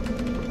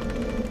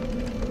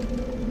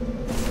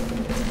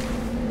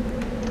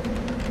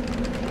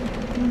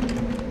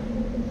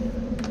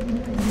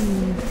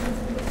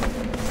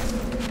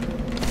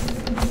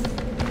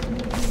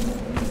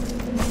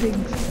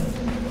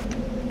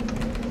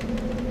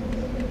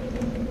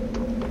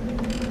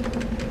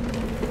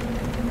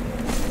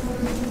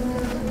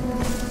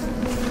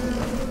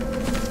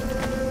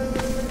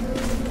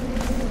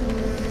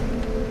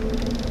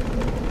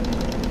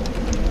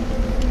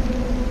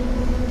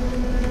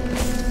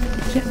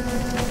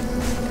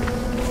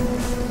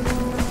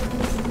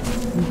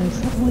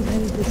 was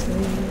headed this way.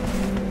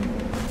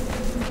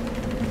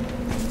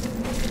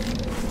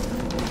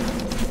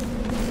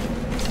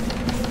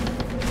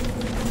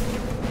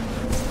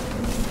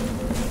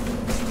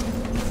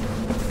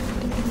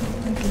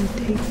 I can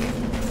take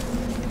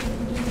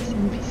this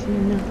NPC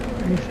or not,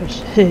 or if I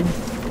should.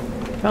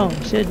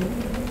 Probably shouldn't.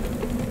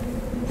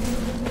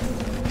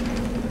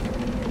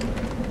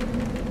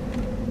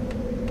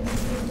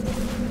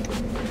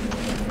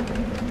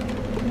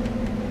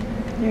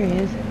 There he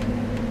is.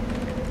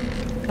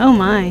 Oh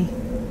my.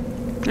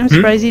 I'm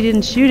surprised he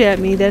didn't shoot at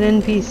me. That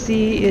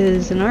NPC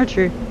is an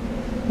archer.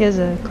 He has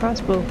a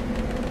crossbow.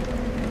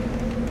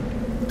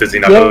 Does he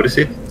not notice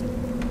you?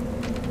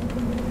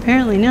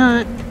 Apparently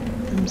not.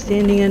 I'm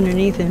standing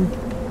underneath him.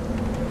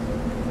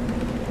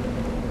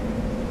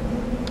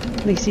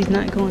 At least he's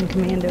not going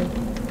commando.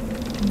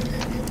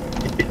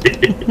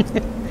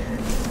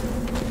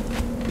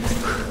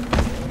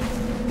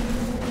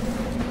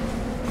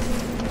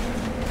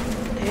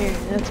 There,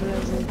 that's what I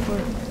was looking for.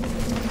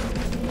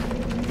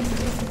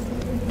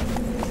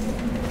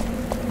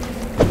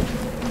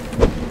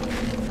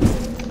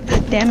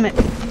 God damn it.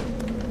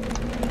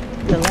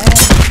 The lad.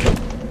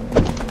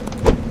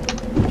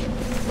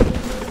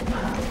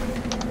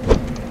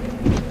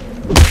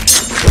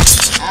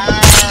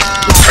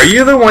 Are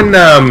you the one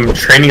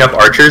training up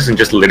archers and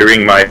just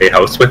littering my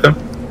house with them?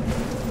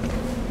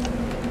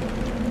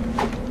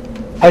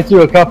 I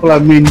threw a couple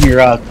of them in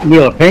your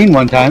Wheel of Pain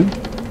one time.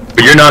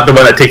 But you're not the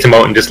one that takes them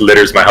out and just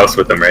litters my house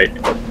with them, right?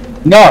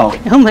 No.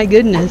 Oh my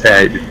goodness.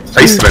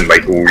 Place them in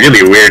like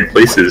really weird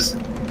places.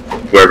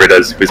 Whoever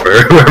does,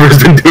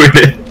 whoever's been doing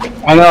it.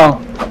 I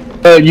know.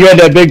 You had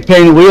that big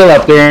painted wheel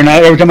up there, and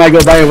every time I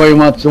go by every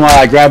once in a while,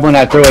 I grab one,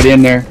 I throw it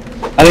in there.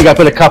 I think I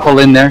put a couple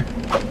in there.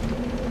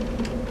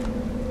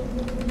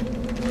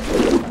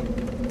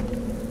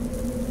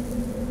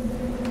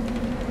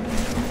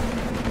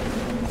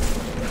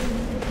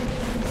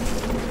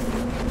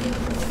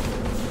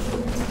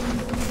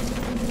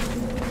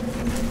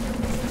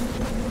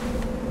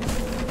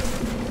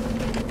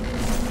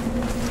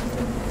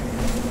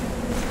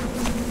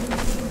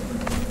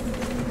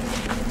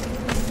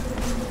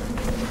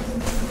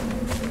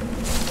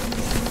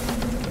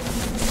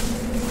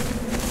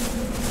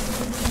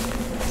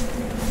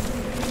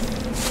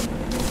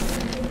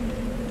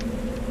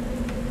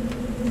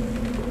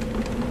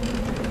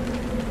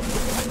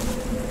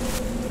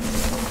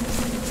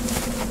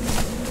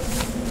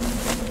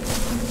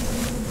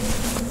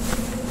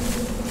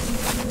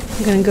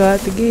 I'm gonna go out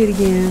the gate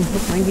again.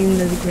 Hope my game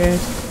doesn't crash.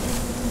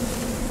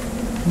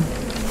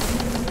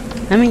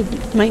 I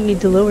might need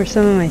to lower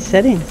some of my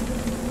settings.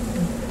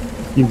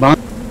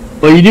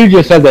 Well, you do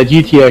just have that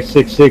GTX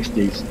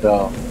 660,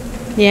 so...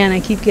 Yeah, and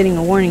I keep getting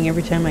a warning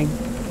every time I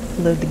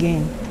load the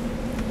game.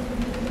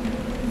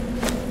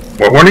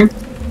 What warning?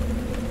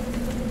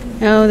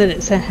 Oh, that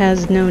it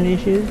has known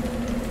issues.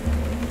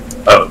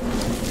 Oh.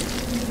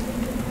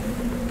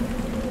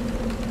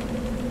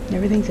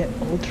 Everything's at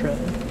ultra.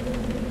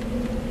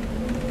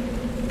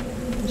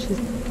 Let's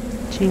just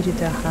change it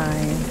to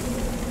high.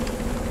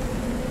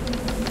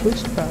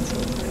 Boost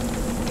processor.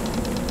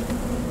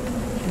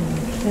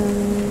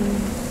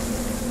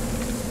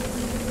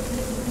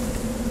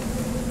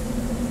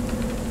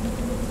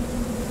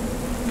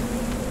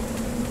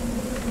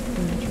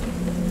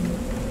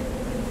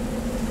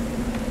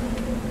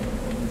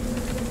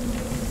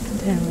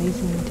 Damn,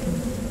 lazy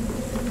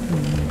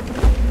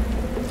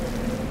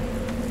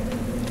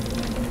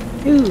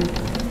Ooh.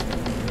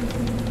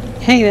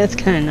 Hey, that's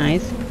kind of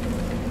nice.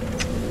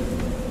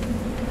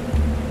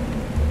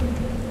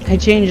 I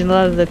changed a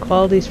lot of the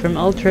qualities from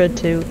ultra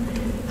to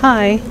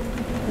high.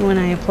 When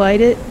I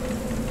applied it,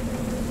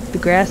 the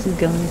grass is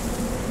gone.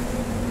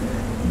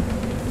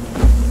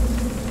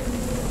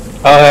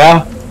 Oh,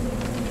 yeah?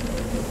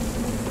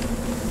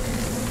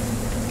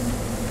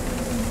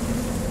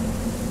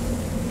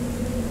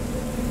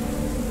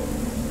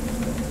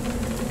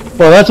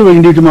 Well, that's what we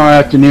can do tomorrow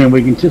afternoon.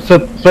 We can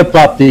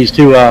flip-flop these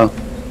two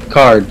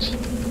cards.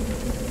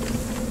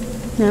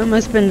 No, it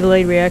must have been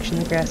delayed reaction.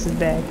 The grass is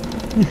bad.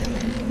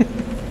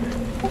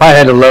 I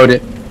had to load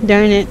it.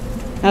 Darn it.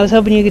 I was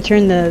hoping you could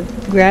turn the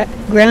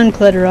ground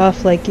clutter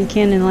off like you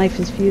can in Life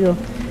is Futile.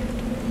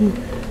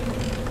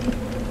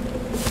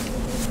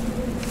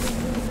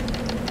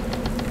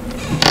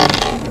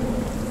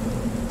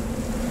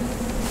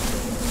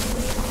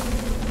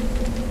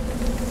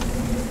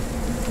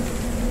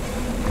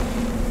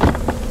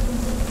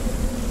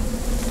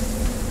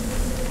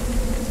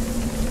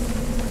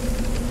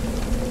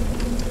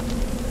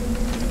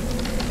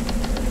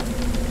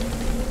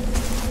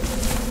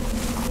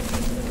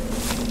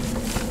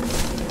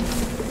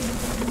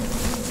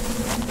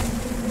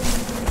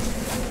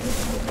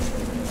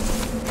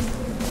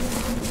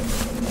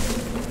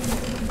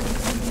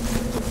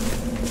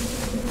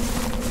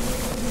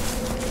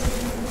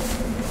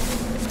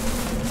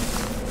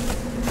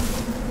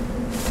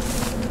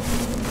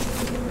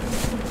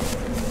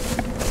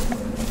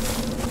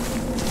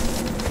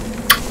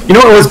 You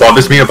know what always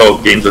bothers me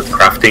about games with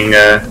crafting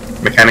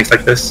mechanics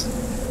like this?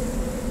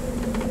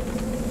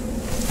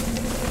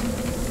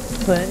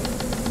 But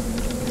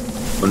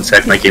 1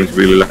 sec, my game's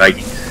really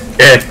lagging.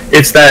 Yeah,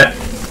 it's that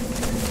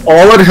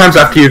all of the times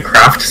after you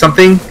craft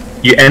something,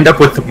 you end up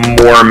with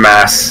more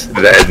mass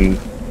than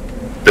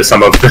the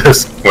sum of the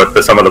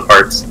sum of the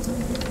parts.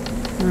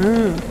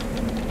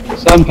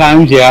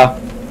 Sometimes, yeah.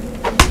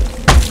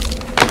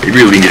 You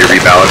really need to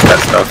rebalance that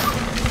stuff.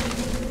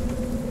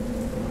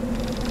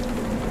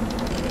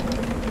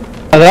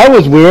 Now, that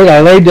was weird.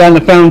 I laid down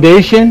the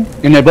foundation,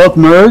 and they both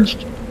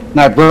merged, and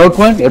I broke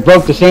one. It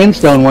broke the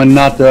sandstone one,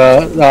 not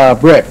the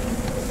brick.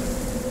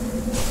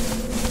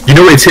 You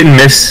know, it's hit and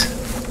miss.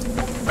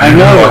 I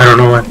don't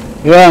know what.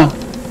 Yeah.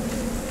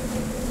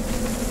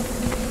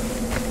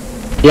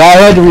 Yeah, I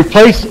had to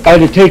replace, I had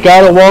to take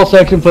out a wall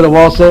section, put a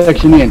wall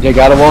section in. Take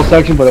out a wall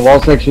section, put a wall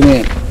section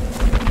in.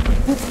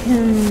 let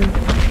him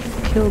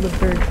kill the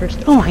bird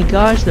first. Oh my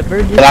gosh, the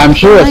bird just... But I'm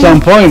sure at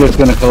some point it's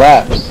going to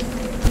collapse.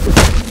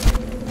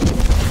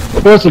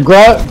 Of course,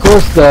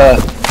 the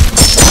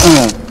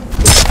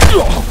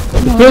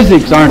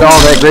physics aren't all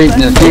that great in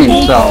this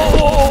game, so...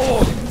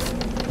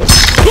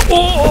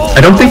 I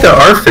don't think there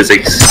are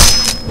physics.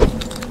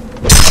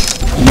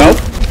 Nope.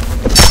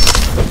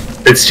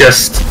 It's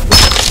just...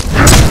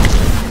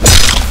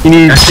 You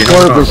need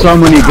support for so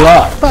many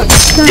blocks.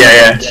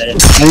 Yeah. I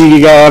think you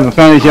gotta have a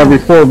foundation every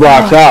 4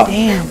 blocks out.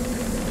 Damn.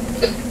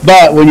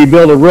 But when you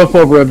build a roof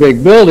over a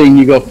big building,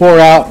 you go 4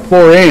 out,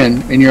 4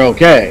 in, and you're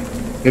okay.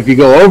 If you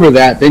go over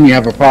that, then you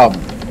have a problem.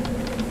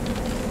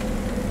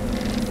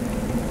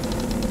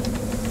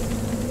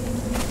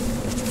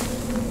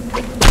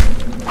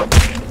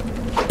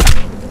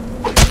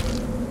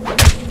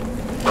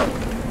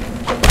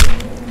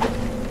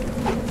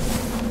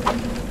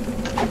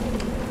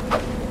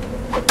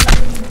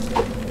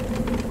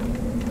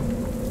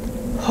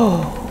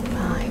 Oh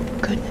my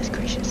goodness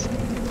gracious.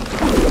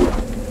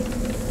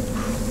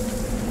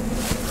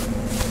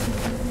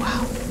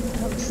 Wow,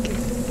 that was scary.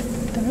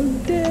 Thought I was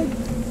dead.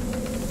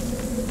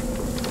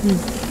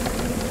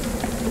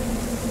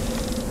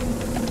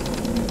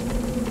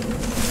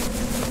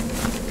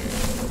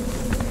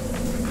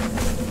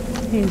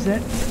 Hey, is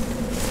that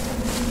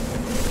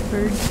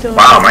bird still?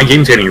 Wow, my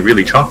game's getting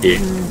really choppy. I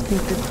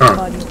think the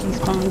body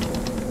despawned.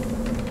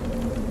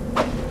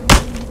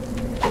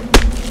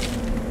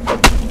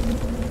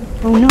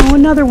 Oh no,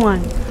 another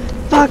one!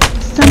 Fuck,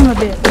 son of a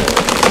bitch!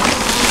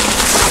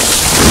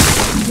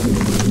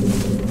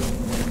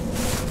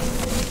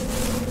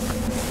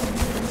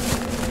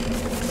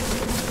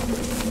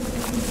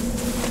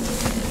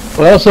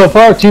 Well, so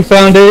far, 2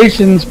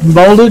 foundations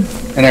molded,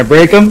 and I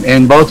break them,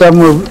 and both of them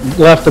were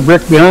left a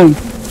brick behind.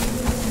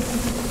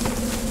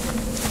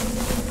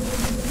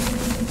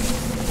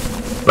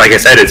 Like I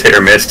said, it's hit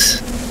or miss.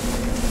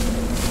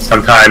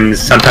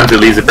 Sometimes it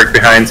leaves a brick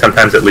behind,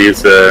 sometimes it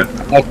leaves a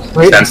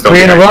sandstone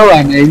 3 in a behind. row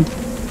I made.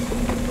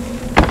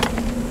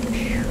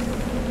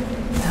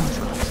 That was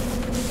close.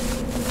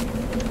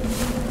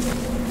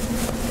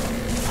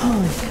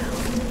 Holy cow.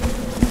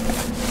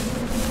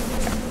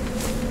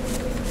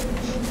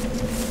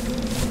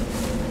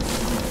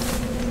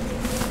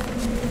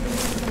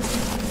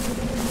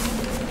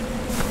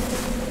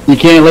 You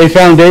can't lay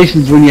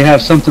foundations when you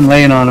have something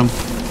laying on them.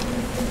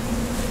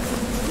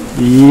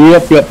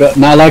 Yep.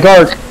 Not like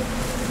Ark.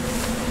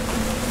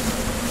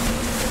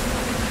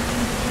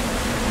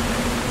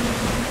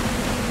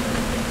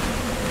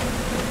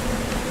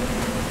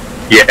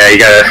 Yeah, you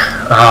gotta...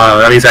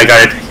 that means I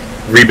gotta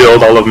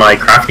rebuild all of my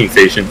crafting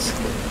stations.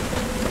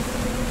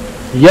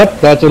 Yep,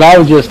 that's what I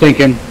was just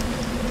thinking.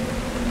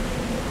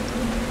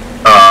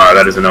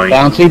 That is annoying.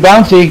 Bouncy,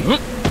 bouncy.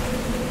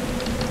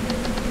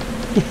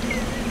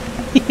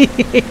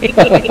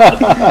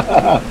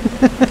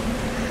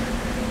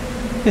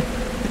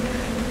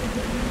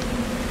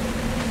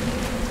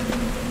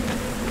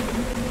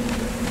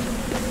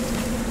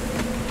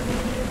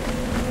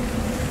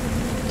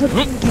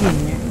 Get in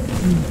there.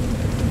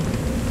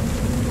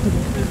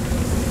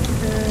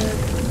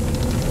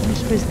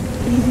 This was the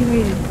easy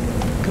way to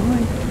go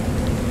on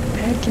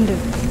back into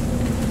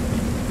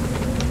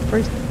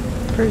first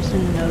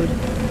person mode.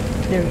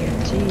 There we go.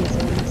 Jeez.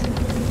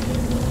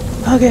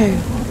 Okay,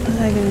 what was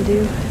I gonna do?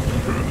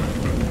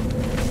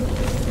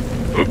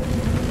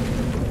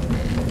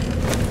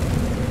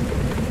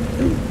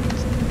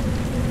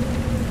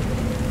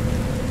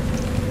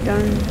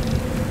 Darn.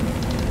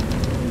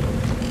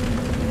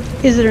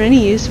 Is there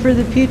any use for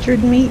the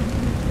putrid meat?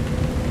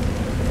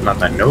 Not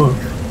that I know of.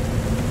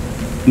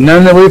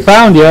 None that we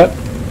found yet.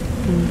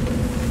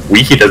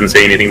 Wiki doesn't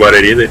say anything about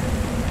it either.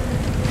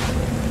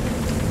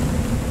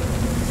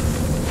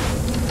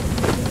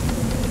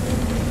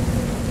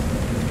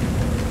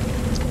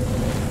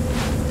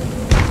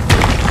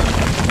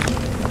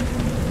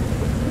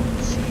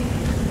 Let's see.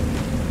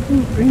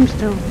 Ooh,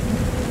 brimstone.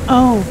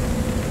 Oh,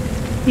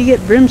 you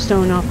get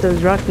brimstone off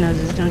those rock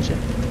noses, don't you?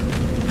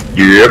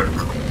 Yep.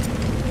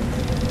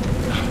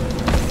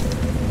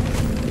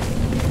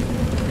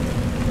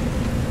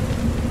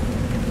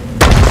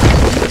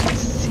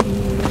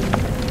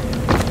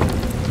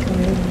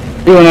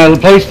 When I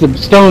replaced the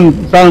stone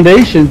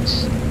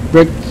foundations,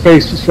 brick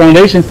face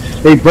foundation,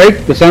 they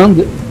break the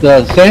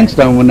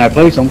sandstone when I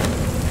place them.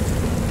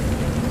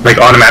 Like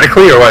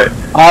automatically or what?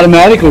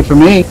 Automatically for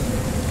me.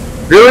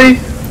 Really?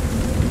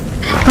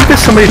 How come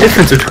there's so many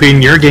difference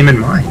between your game and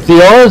mine?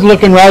 The aura's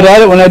looking right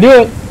at it when I do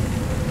it.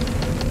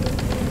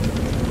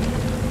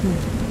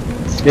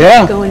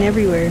 Yeah. Going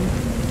everywhere.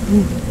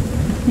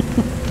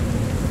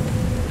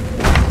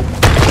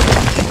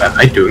 Am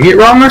I doing it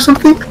wrong or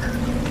something?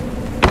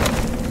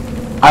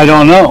 I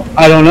don't know.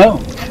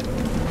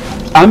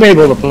 I'm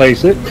able to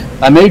place it.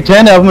 I made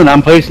 10 of them and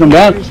I'm placing them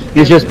down.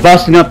 It's just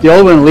busting up the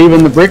old one and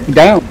leaving the brick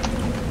down.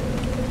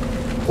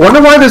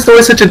 Wonder why there's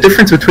always such a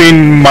difference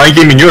between my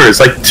game and yours.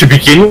 Like, to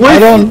begin with, I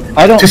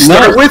don't to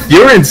start know. with,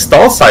 your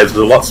install size was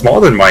a lot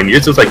smaller than mine.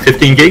 Yours was like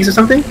 15 gigs or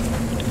something?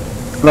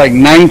 Like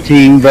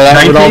 19, but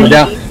I put all the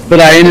down. But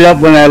I ended up,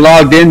 when I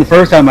logged in the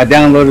first time, I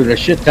downloaded a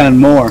shit ton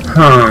more.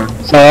 Huh.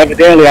 So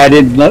evidently I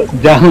didn't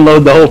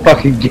download the whole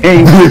fucking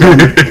game.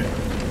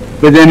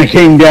 But then it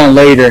came down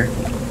later.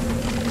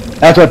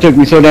 That's what took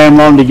me so damn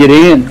long to get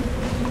in.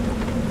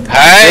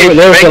 Hey,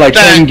 They were Think like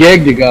 10 Tank.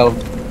 gig to go.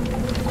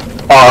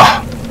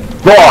 Bob.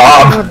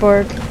 More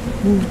bark.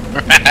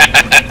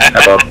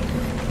 Hi, Bob.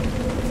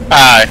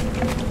 Hi.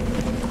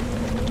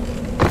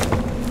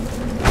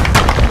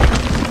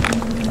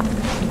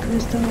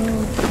 Crystal.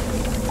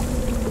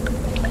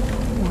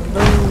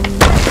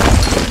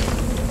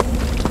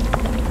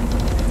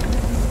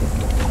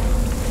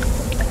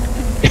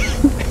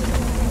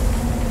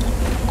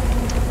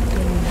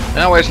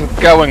 How is it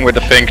going with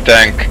the think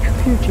tank?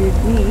 Putrid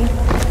me.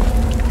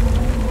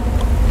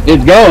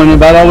 It's going,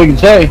 about all we can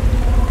say.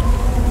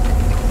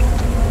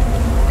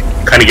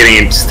 Kind of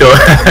getting still,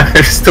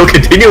 still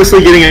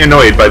continuously getting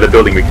annoyed by the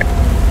building mechanic.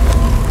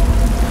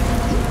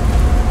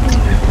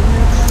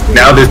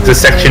 Now there's the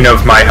section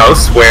of my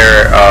house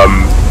where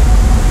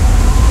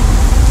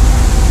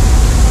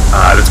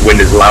this wind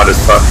is loud as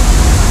fuck.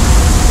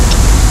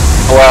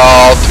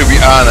 Well, to be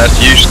honest,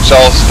 you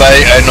shall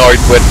stay annoyed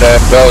with the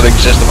building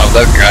system of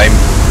that game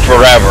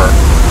forever.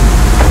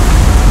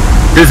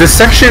 There's a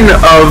section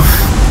of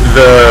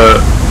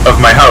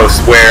my house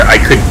where I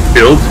could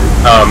build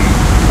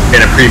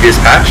in a previous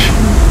patch,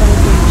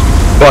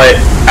 but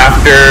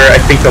after I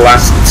think the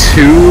last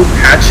 2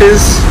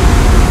 patches,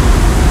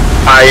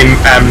 I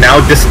am now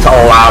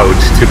disallowed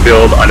to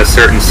build on a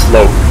certain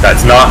slope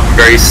that's not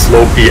very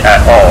slopey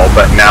at all,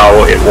 but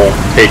now it won't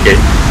take it.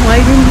 Why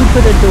didn't you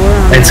put a door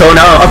on And it? so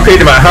now I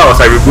upgraded my house.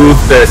 I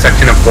removed the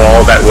section of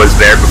wall that was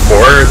there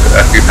before,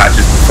 a few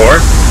patches before,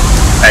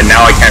 and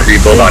now I can't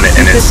rebuild on it,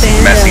 and Keep the it's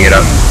sand messing it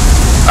down up.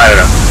 I don't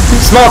know.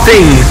 Small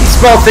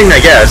thing, I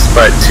guess,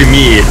 but to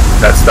me,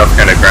 that stuff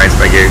kind of grinds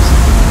my gears.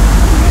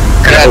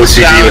 Kind That of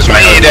OCD sounds with my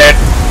me house.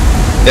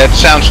 that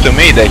sounds to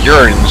me that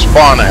you're in the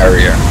spawn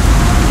area.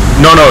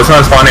 No, it's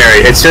not a spawn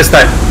area. It's just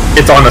that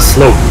it's on a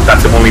slope.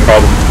 That's the only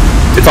problem.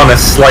 It's on a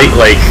slight,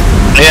 like,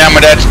 Yeah,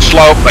 but that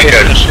slope like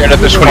is a considered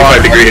the spawn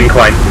 25-degree area.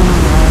 incline.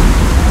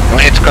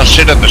 It's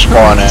considered the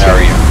spawn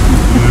area.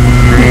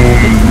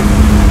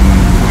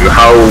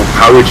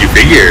 How would you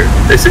figure?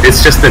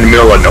 It's just in the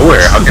middle of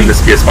nowhere. How can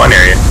this be a spawn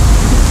area?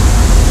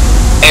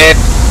 It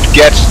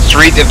gets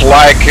treated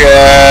like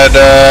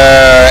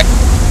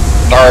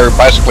are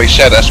basically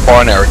set as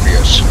spawn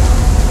areas,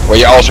 where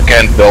you also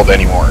can't build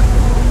anymore.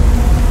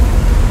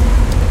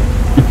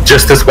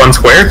 Just this one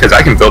square? Because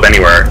I can build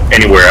anywhere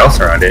else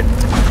around it.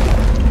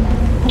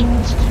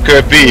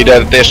 Could be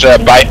that it is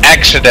by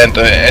accident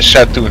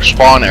set to a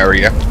spawn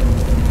area.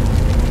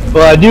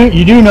 Well,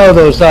 you do know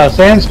those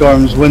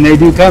sandstorms, when they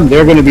do come,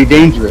 they're going to be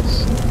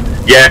dangerous.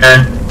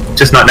 Yeah,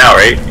 just not now,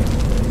 right?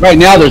 Right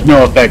now there's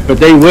no effect, but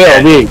they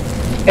will be.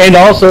 And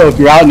also, if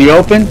you're out in the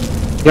open,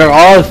 there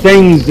are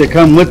things that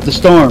come with the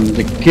storm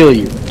that kill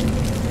you.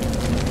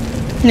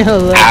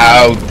 No.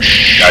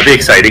 Ouch. That'd be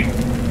exciting.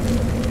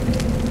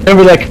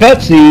 Remember that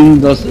cutscene,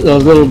 those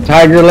little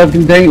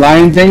tiger-looking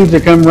lion things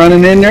that come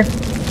running in there?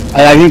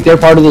 I think they're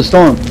part of the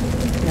storm.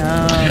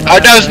 No. Are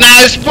those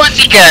nice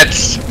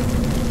pussycats?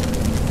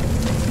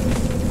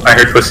 I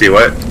heard pussy,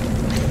 what?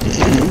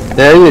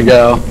 There you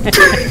go.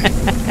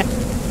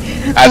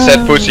 I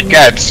said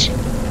pussycats.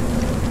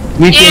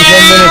 Meet you in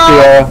 10 minutes,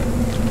 Fiora.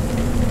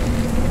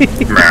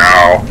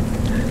 Meow.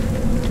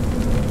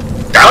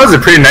 That was a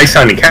pretty nice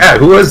sounding cat.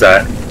 Who was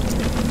that?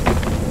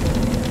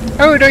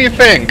 Who do you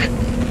think?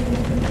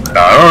 I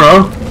don't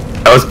know.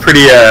 That was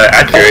pretty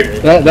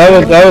accurate.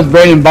 That was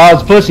Brandon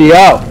Bob's pussy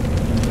out.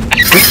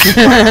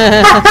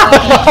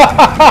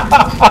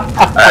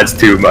 That's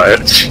too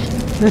much.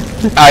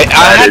 I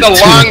had That a is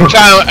long too-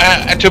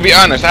 time, to be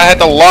honest, I had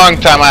a long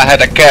time I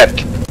had a cat.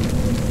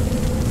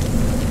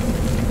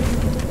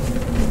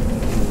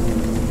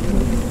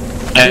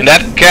 And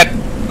that cat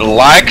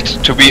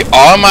liked to be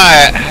on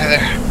my,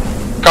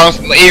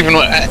 constantly, even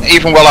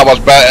while I was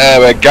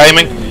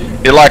gaming,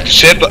 he liked to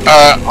sit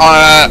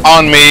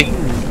on me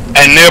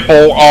and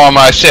nibble on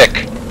my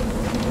sick.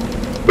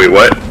 Wait,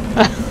 what?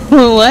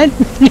 What?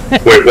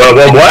 Wait, what?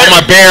 On What?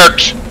 my beard!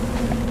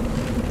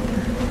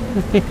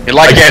 He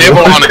liked to Again,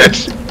 nibble what? on it.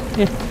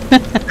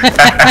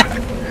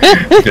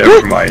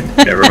 Never mind.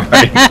 Never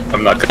mind.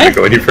 I'm not gonna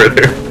go any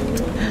further.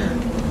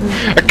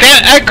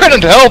 I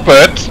couldn't help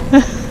it.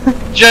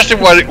 Just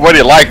what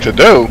he liked to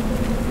do.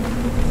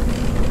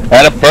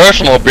 And a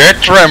personal beard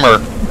trimmer.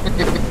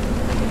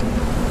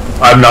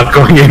 I'm not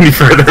going any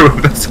further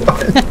with this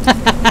one.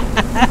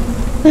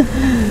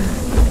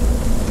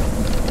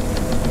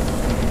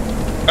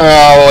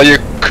 Well, you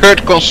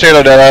could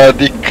consider that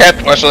the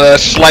cat was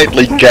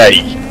slightly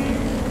gay.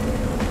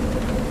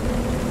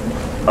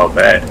 I'll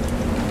bet.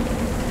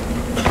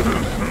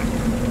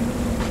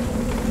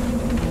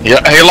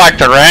 He liked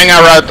to hang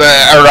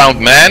around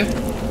men,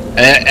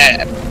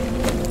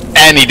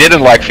 and he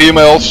didn't like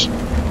females,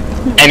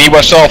 and he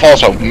was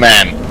also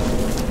man.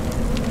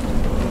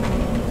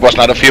 Was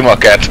not a female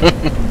cat.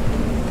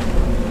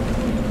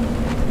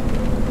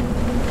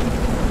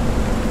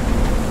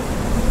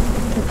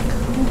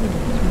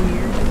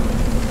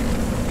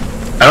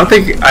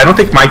 I don't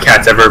think my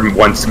cat's ever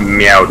once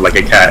meowed like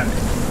a cat.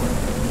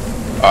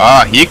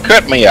 He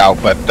could meow,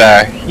 but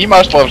he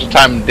most of the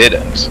time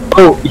didn't.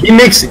 Oh, he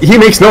makes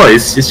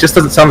noise. It just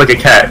doesn't sound like a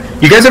cat.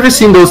 You guys ever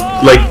seen those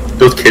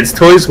kids'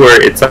 toys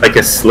where it's like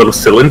a little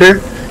cylinder,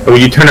 and when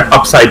you turn it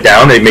upside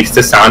down, it makes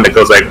this sound that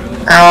goes like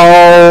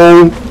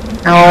ow,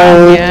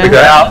 ow, Yeah. like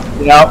that.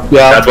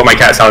 Yeah. That's what my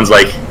cat sounds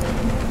like.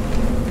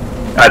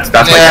 That's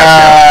my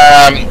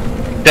cat.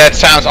 That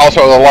sounds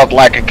also a lot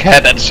like a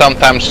cat that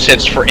sometimes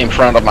sits in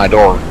front of my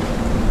door.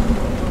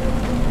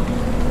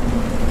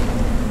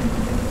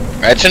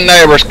 It's a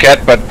neighbor's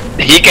cat, but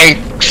he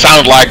can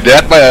sound like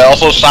that, but it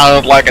also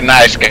sounds like a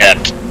nice cat.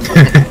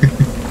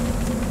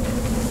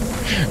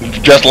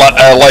 Just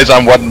lays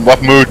on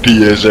what mood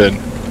he is in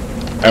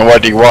and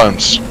what he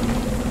wants.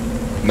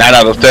 9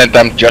 out of 10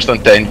 times just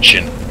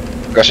attention,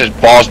 because his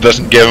boss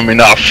doesn't give him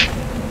enough.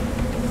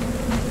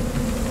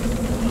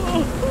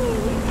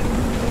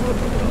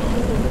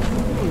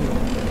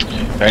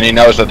 And he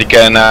knows that he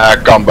can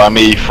come by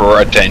me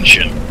for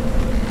attention.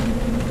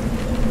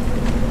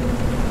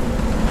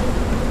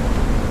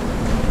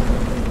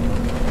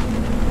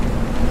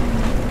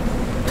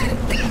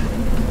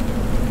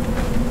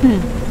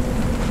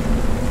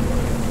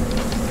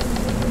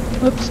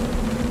 Whoops.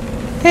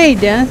 Hey,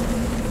 Death.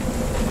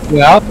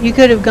 Yeah. You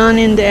could have gone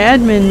into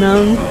admin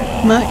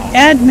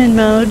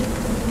mode,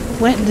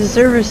 went into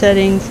server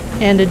settings,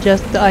 and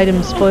adjust the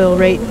item spoil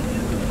rate.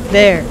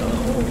 There.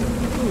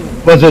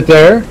 Was it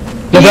there?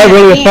 Does that Yeah,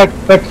 really yeah.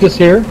 affect this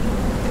here?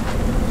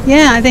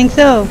 Yeah, I think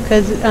so.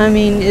 Cause I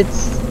mean,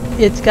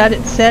 it's got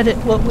it set at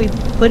what we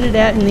put it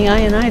at in the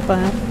INI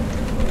file.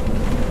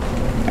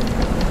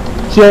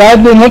 See,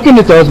 I've been looking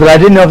at those, but I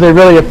didn't know if they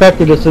really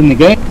affected us in the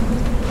game.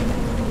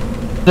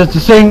 It's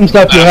the same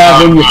stuff you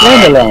have in your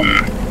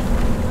standalone.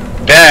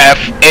 Dev,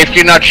 if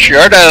you're not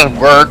sure that it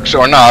works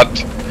or not,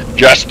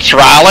 just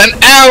trial and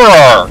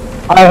error!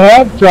 I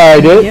have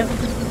tried it. Yep.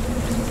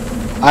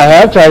 I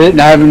have tried it,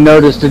 and I haven't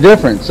noticed a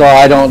difference, so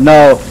I don't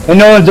know. And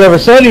no one's ever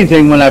said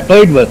anything when I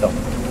played with them.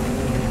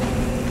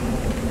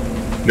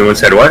 No one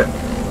said what?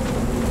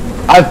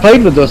 I've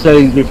played with those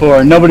settings before,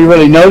 and nobody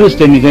really noticed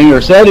anything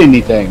or said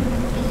anything.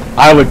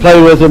 I would play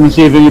with them and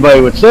see if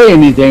anybody would say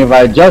anything if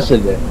I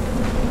adjusted it.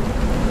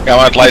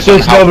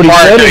 Since nobody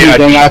said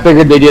anything, I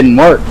figured they didn't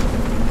work.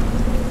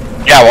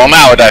 Yeah, well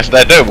nowadays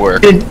they do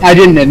work. I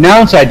didn't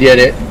announce I did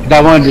it, because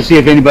I wanted to see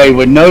if anybody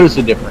would notice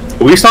a difference.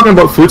 Are we talking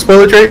about food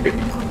spoilage rate?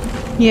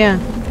 Yeah.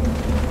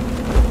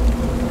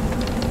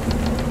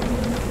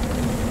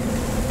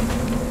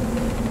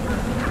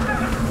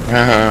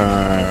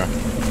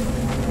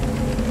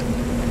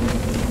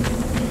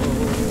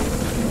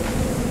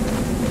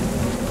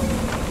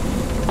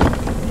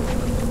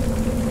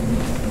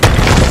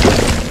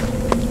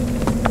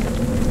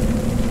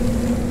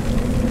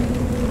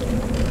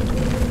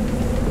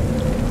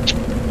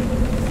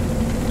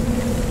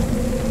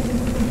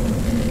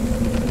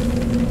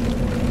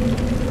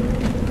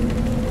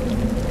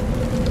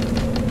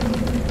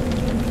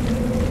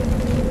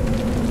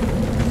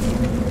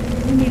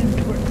 I needed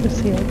to work this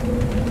hill.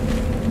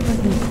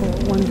 Fucking cool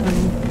one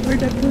time.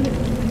 Where'd I put it?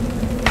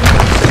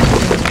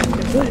 Where'd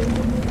I put it?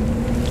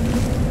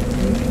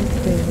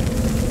 There.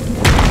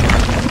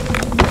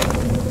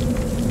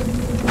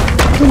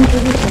 Couldn't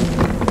put it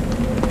somewhere.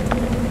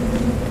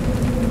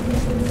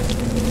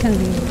 Kind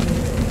of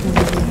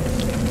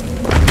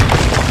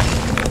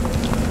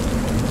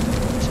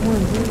It's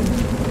one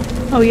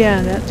here. Oh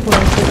yeah, that's where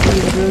I put the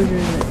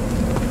eroder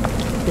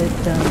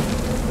that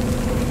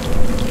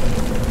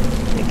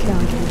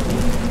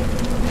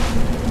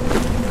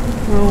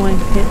Oh, I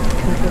hit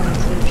control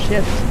instead of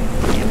shift.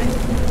 Damn it.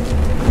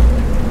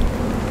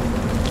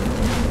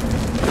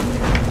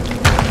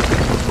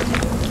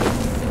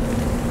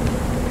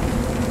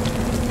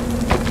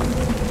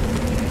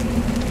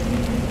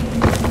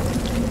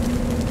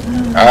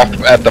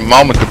 At the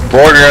moment, the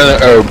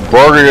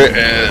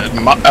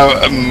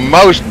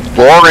most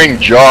boring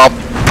job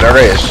there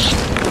is.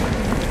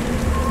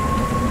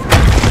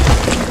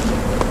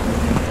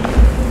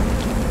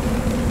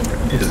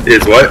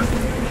 Is what?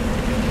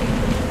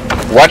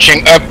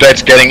 Watching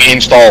updates getting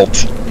installed.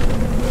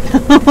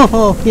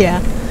 Oh, yeah.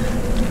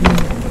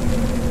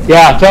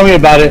 Yeah, tell me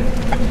about it.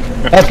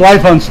 That's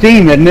life on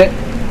Steam, isn't it?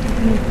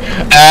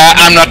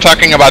 I'm not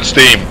talking about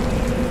Steam.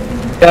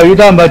 Yeah, you're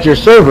talking about your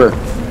server.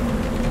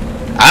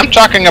 I'm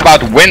talking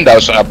about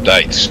Windows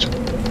updates.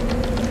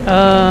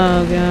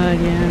 Oh god,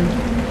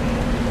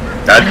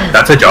 yeah.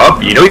 That's a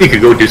job. You know, you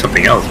could go do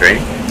something else,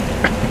 right?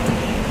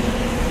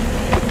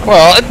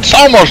 Well, it's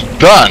almost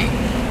done.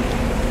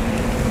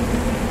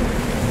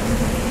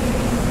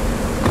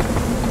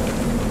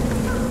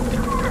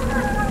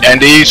 And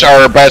these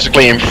are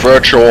basically in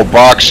virtual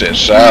boxes,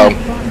 so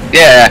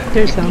yeah,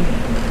 There's some.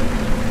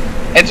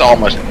 it's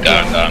almost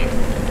done. I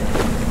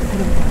don't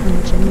know how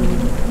much I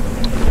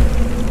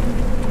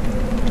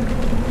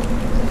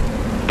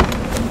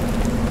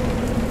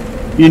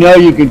need. You know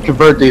you can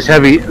convert these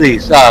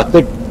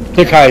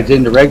thick hides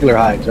into regular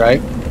hides,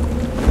 right?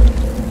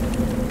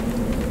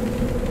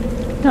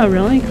 Oh,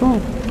 really? Cool.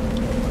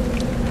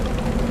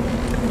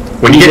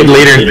 When you get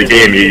later into the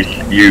game,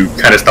 you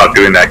kind of stop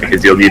doing that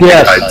because you'll need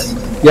thick hides.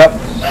 Yep.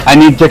 I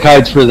need thick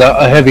hides for the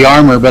heavy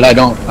armor, but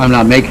I'm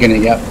not making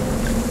it yet.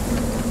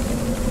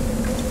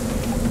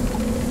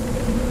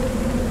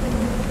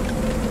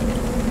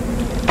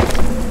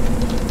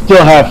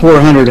 Still have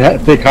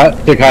 400 thick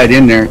hide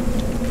in there.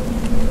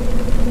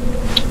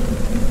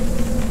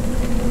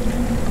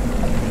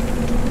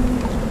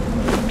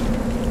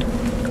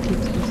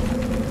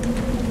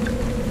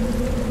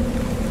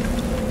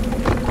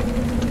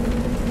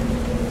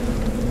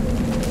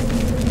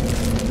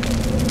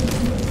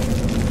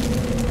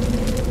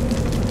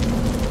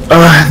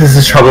 This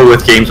is trouble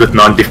with games with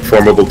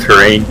non-deformable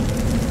terrain.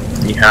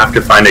 You have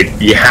to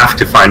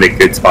find a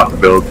good spot to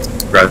build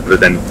rather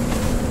than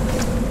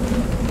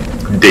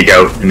dig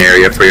out an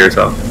area for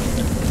yourself.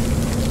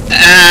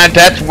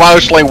 That's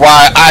mostly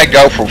why I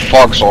go for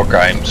voxel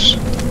games.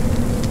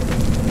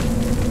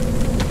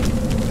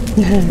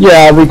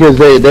 Yeah, because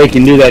they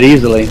can do that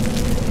easily.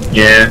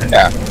 Yeah.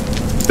 Yeah.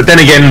 But then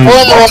again,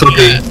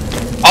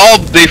 all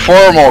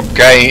deformable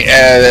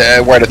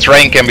game where the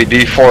terrain can be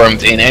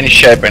deformed in any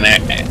shape and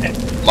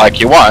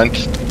like you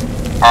want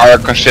are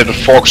considered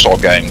voxel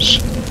games.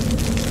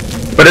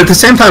 but at the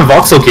same time,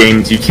 voxel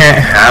games you can't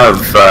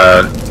have.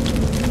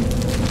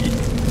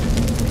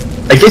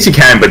 I guess you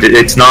can, but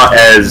it's not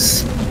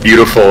as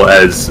beautiful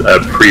as a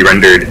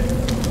pre-rendered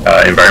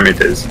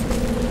environment is.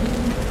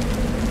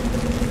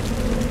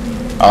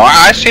 Oh,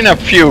 I've seen a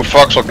few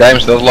voxel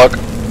games that look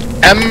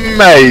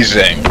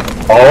amazing.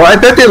 Oh, I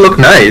bet they look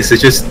nice.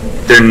 It's just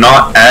they're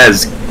not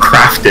as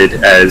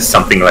crafted as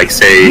something like,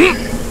 say,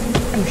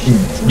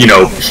 you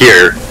know,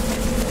 here,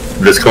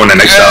 this Conan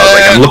Exiles.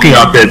 Like I'm looking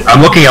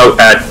out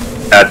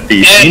at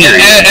the scenery.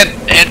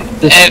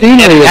 The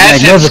scenery is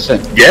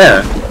magnificent.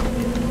 Yeah.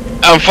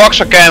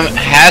 Voxel game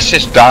has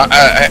its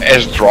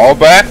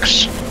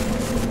drawbacks,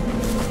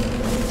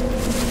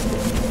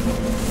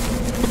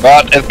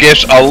 but it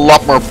gives a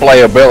lot more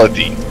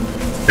playability.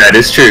 That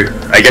is true.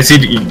 I guess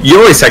you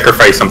always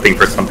sacrifice something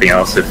for something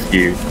else if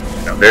you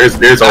know.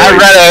 There's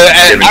always.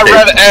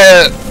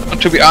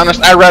 To be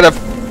honest, I rather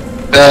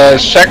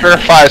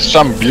sacrifice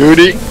some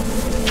beauty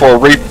for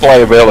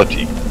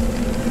replayability,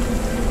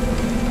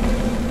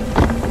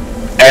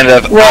 and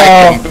that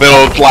I can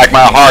build like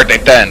my heart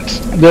intends.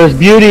 There's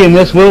beauty, and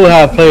this will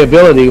have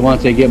playability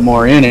once they get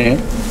more in it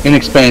and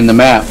expand the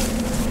map.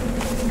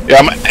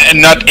 Yeah,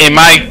 not in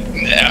my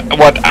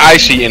what I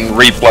see in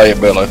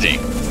replayability.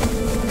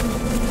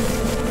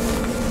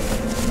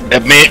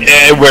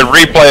 With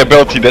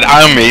replayability that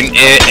I mean,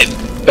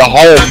 the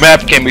whole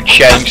map can be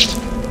changed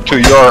to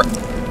your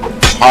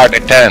heart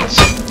intents.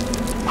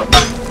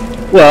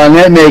 Well, and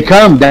that may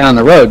come down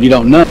the road. You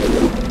don't know.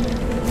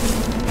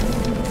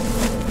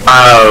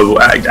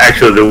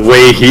 Actually, the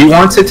way he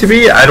wants it to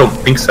be, I don't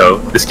think so.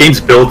 This game's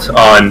built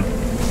on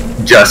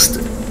just.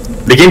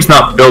 The game's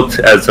not built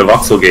as a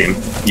voxel game.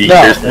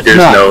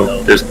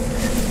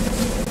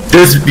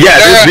 There's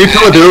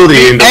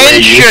replayability in the way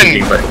you use the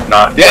game, but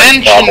not. The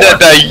engine that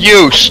they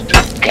used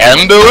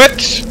can do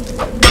it,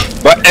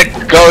 but it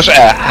goes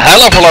a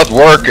hell of a lot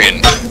work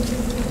in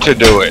to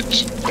do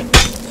it,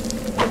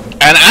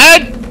 and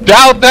I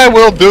doubt they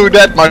will do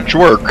that much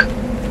work.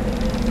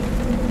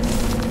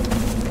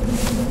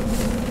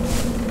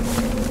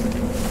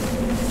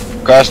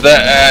 Because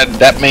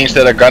that means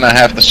that they're gonna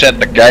have to set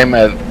the game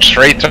at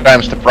 3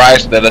 times the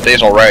price that it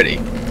is already.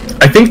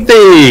 I think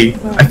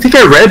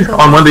I read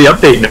on one of the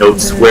update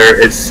notes where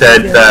it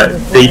said that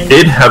they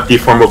did have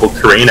deformable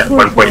terrain at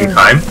one point in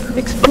time,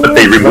 but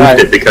they removed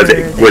it because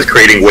it was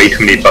creating way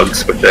too many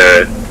bugs with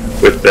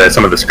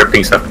some of the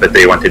scripting stuff that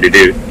they wanted to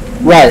do.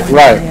 Right.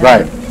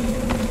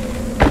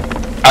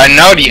 I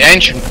know the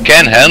engine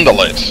can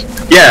handle it.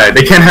 Yeah,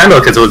 they can handle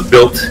it because it was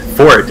built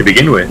for it to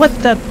begin with. What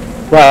the?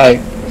 Right.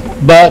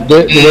 But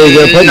the way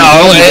they're putting it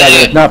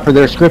together is not for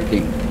their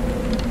scripting.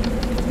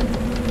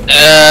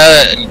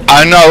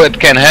 I know it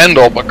can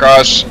handle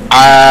because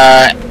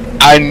I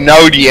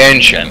know the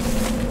engine.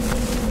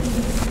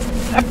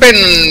 I've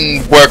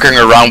been working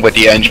around with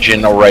the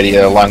engine already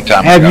a long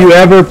time ago. Have you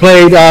ever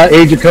played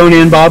Age of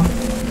Conan, Bob?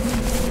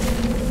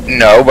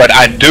 No, but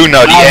I do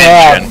know the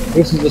engine.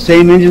 This is the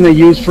same engine they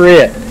use for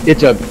it.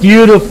 It's a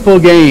beautiful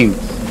game.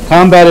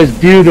 Combat is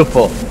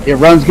beautiful. It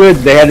runs good.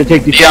 They had to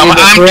take the I'm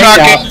out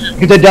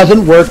because it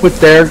doesn't work with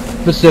their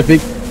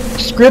specific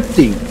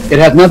scripting. It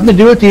has nothing to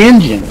do with the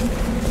engine.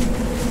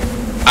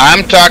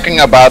 I'm talking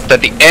about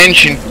that the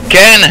engine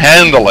can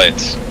handle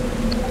it.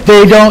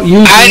 They don't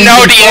use. I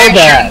know the engine.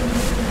 That.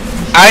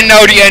 I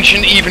know the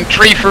engine even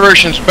 3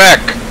 versions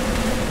back.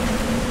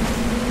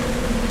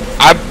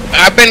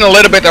 I've been a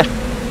little bit of,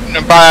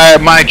 by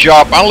my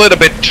job, a little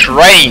bit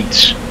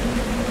trained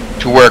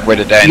to work with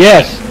it engine.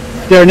 Yes,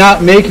 they're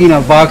not making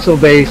a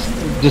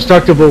voxel-based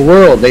destructible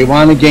world. They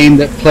want a game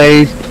that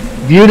plays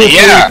beautifully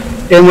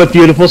and with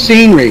beautiful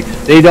scenery.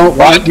 They don't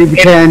want you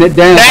tearing it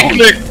down.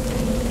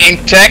 In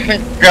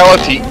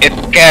technicality, it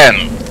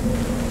can.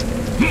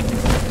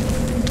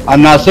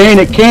 I'm not saying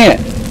it can't,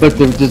 but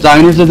the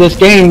designers of this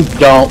game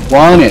don't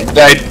want it.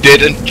 They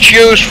didn't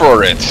choose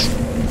for it.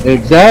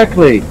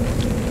 Exactly.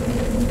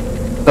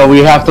 So we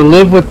have to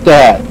live with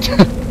that.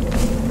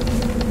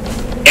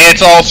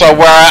 It's also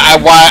why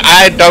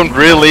I don't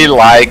really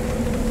like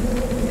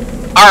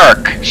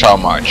Ark so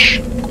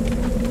much.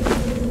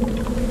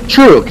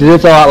 True, because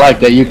it's a lot like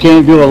that. You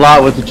can't do a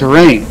lot with the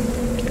terrain.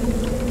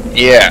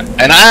 Yeah,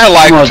 and I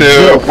like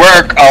to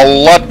work a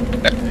lot.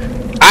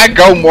 I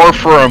go more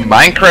for a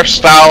Minecraft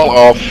style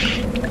of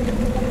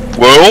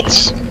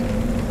worlds,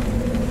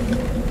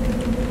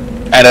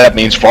 and that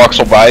means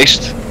voxel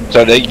based,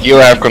 so that you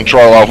have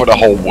control over the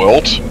whole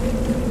world.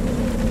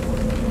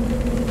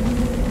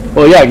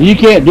 Well, yeah, you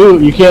can't.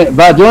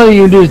 But the only thing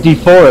you can do is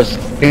deforest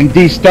and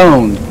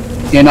de-stone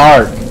in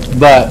Ark,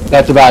 but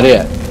that's about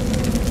it.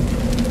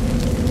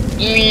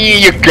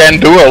 You can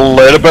do a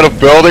little bit of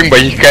building,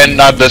 but you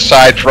cannot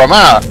decide from,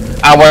 I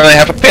want to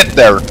have a pit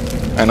there,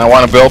 and I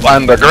want to build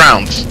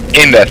underground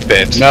in that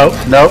pit. Nope.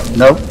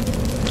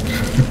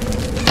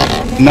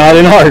 Not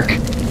in Ark.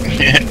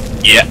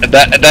 Yeah,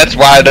 that's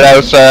why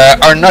those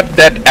are not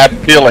that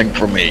appealing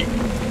for me.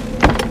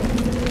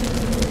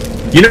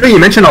 You know, you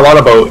mentioned a lot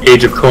about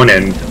Age of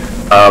Conan.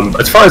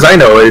 As far as I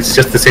know, it's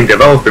just the same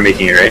developer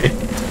making it, right?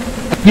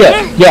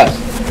 Yes.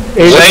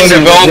 Same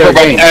developer,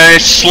 but a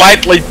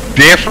slightly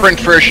different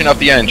version of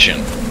the engine.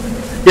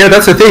 Yeah,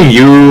 that's the thing.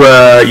 You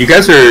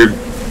guys are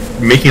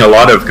making a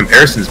lot of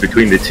comparisons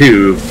between the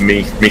two,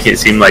 making it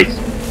seem like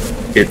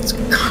it's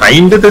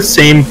kind of the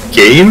same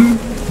game.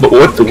 But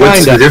what's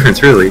the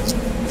difference, really?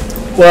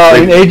 Well,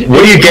 like,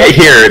 what do you get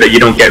here that you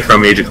don't get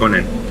from Age of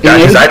Conan?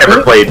 Because I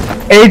never played.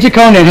 Age of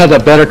Conan has a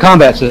better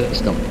combat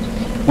system.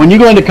 When you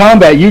go into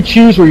combat, you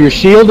choose where your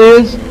shield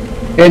is,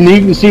 and you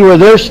can see where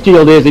their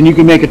shield is, and you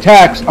can make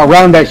attacks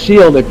around that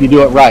shield if you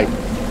do it right.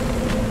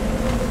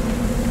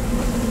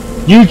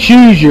 You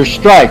choose your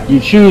strike.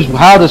 You choose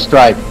how to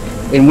strike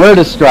and where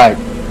to strike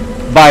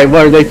by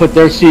where they put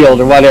their shield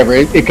or whatever.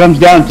 It comes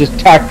down to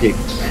tactics.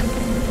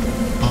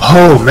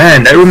 Oh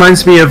man, that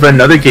reminds me of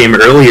another game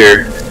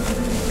earlier.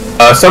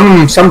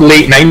 Some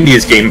late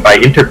 90s game by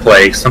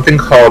Interplay, something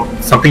called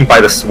Something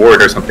by the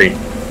Sword or something.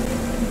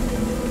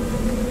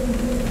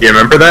 You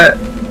remember that?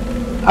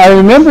 I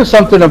remember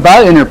something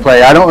about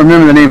Interplay. I don't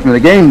remember the name of the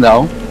game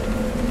though.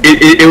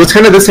 It was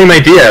kind of the same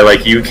idea.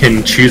 Like you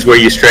can choose where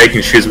you strike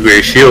and choose where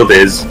your shield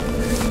is.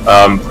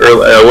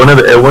 One of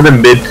the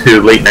mid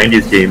to late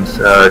 90s games,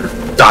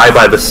 Die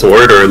by the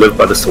Sword or Live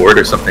by the Sword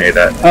or something like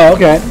that. Oh,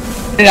 okay.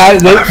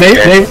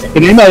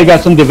 They might have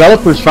got some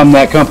developers from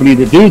that company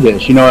to do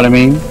this. You know what I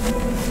mean?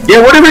 Yeah,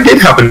 whatever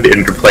did happen to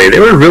Interplay, they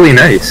were really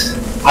nice.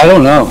 I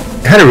don't know.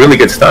 They had really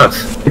good stuff.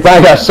 They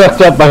probably got sucked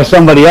up by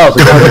somebody else.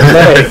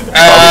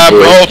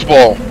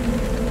 Multiple.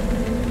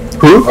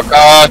 Who?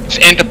 Because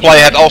Interplay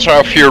had also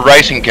a few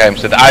racing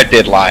games that I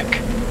did like.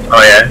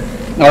 Oh yeah?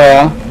 Oh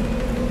yeah?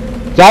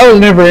 So I was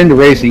never into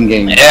racing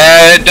games.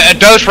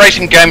 Those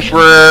racing games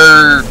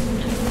were...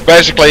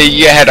 Basically,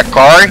 you had a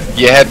car,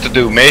 you had to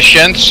do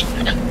missions,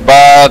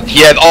 but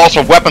you had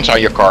also weapons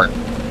on your car.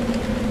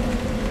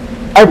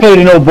 I played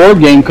an old board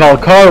game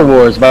called Car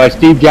Wars by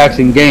Steve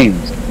Jackson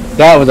Games.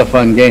 That was a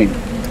fun game.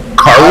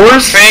 Car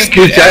Wars? I think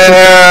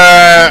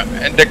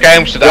the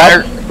games that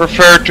I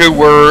prefer to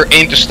were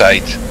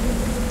Interstate.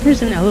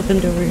 There's an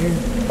elephant over here.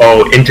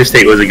 Oh,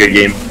 Interstate was a good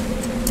game.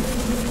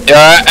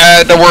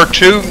 There were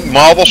 2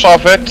 models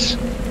of it,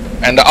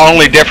 and the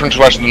only difference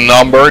was the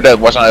number that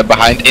was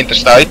behind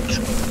Interstate.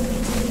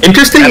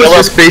 Interstate was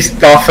just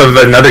based off of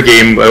another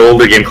game, an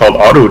older game called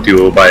Auto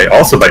Duel,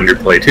 also by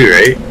Interplay too,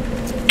 right?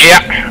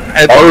 Yeah.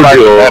 Auto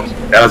Duel,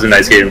 that was a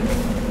nice game.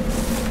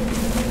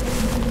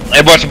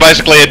 It was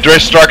basically a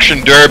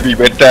destruction derby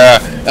with a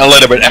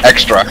little bit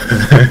extra.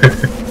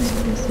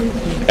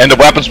 And the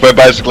weapons were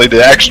basically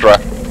the extra.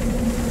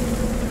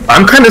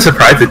 I'm kind of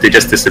surprised that they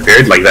just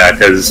disappeared like that,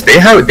 because they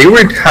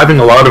were having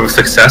a lot of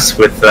success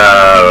with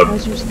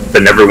the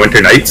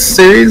Neverwinter Nights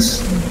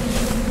series.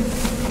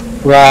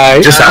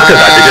 Right. Just after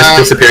that, they just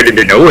disappeared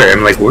into nowhere.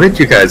 I'm like, where'd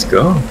you guys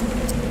go?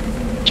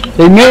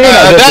 They may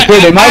have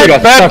disappeared. They might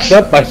have got sucked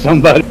up by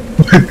somebody.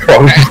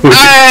 Probably.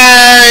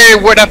 I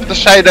would have to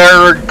say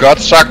they got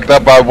sucked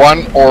up by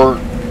one or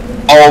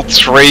all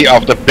 3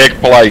 of the big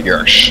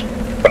players.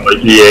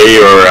 Like EA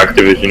or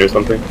Activision or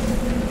something?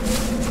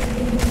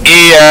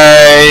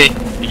 EA,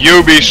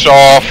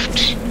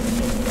 Ubisoft,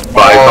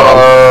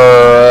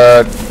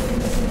 or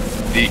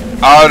the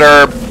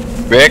other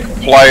big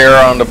player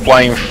on the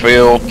playing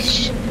field.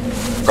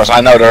 Because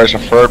I know there is a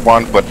third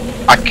one, but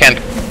I can't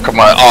come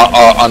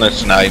on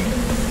its name.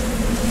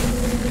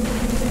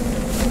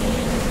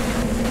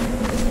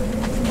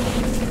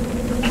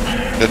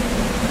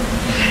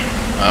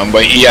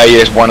 But EA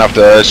is one of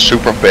the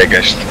super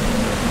biggest.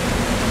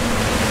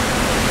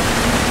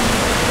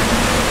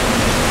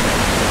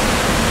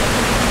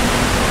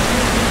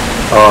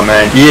 Oh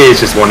man, EA is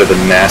just one of the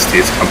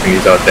nastiest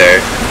companies out there.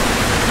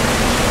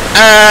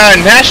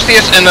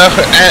 Nastiest and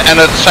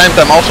at the same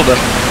time also the...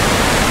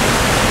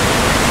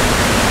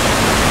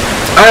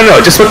 I don't know,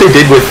 just what they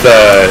did with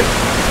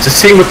just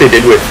seeing what they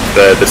did with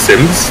the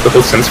Sims, the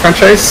whole Sims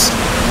franchise.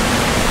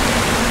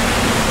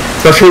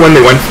 Especially when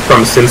they went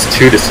from Sims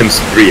 2 to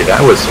Sims 3, that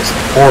was just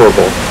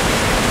horrible.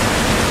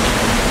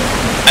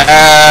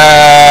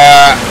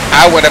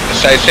 I would have to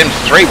say Sims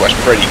 3 was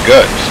pretty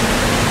good.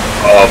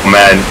 Oh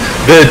man,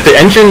 the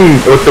engine,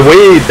 the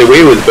way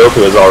it was built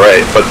was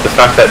alright, but the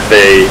fact that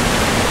they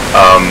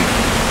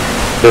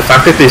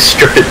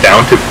stripped it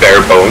down to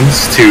bare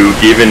bones to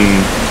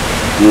even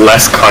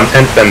less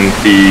content than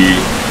the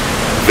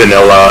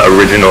vanilla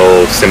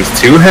original Sims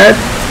 2 had,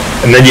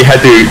 and then you had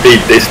to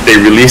they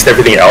released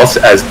everything else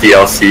as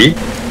DLC.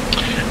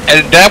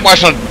 And that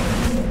was a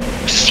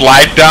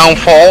slight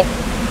downfall,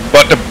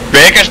 but the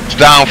biggest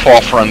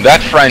downfall from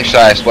that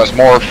franchise was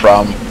more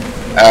from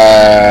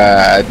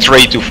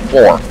 3 to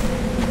 4.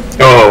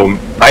 Oh,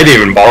 I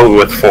didn't even bother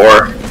with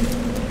 4.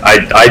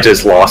 I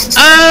just lost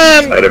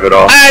sight of it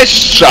all. I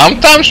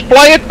sometimes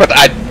play it, but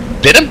I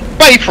didn't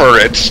pay for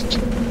it.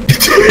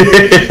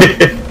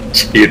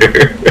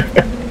 Cheater.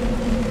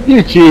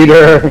 You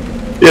cheater.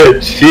 Yeah,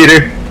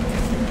 cheater.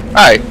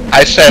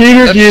 I said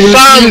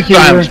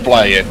sometimes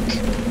play it.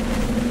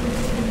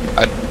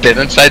 I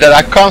didn't say that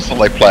I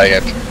constantly play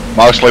it.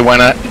 Mostly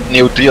when a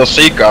new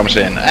DLC comes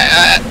in.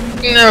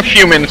 A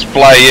few minutes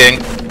playing,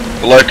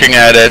 looking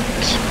at it.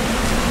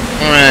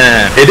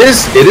 It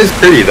is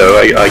pretty though.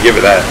 I give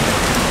it that.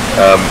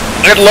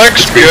 It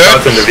looks the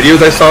screenshots and the videos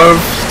I saw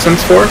of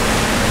Sims 4.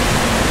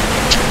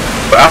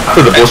 But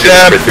after the bullshit,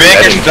 the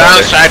biggest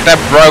downside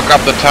that broke up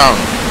the town.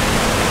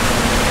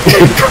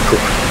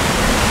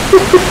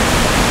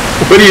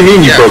 What do you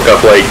mean you broke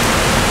up? Like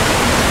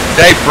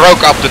they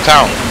broke up the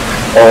town.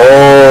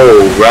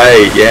 Oh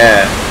right,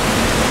 yeah.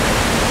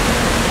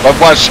 What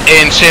was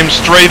in Sims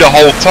 3 the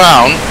whole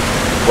town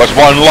was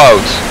one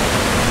load.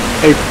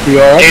 Hey, you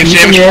alright? In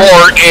Sims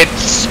 4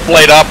 it's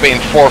split up in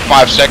 4 or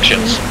 5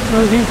 sections.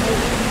 Okay.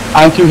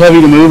 I'm too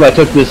heavy to move. I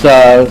took this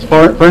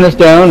furnace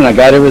down and I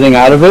got everything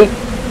out of it.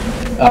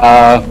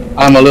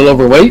 I'm a little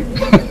overweight.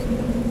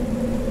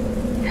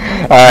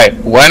 Alright,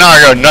 when are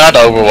you not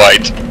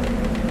overweight?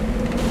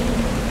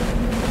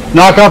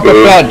 Knock off the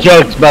fat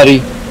jokes,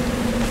 buddy.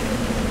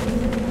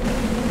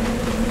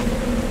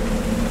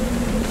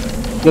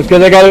 Just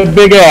because I got a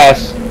big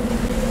ass.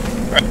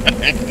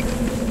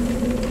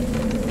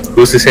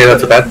 Who's to say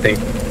that's a bad thing?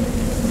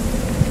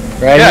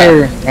 Right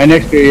here, right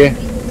next to you.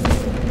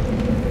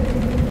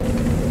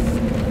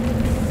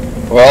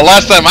 Well,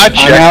 last time I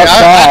checked,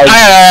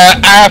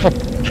 I have a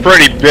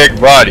pretty big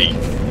body.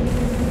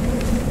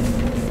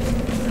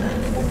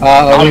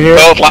 Over I'm here.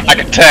 built like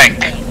a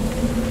tank.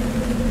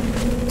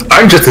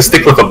 I'm just a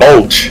stick with a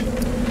bulge.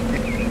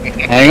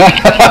 Hang on.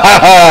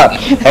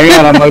 Hang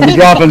on, I'm going to be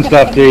dropping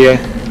stuff to you.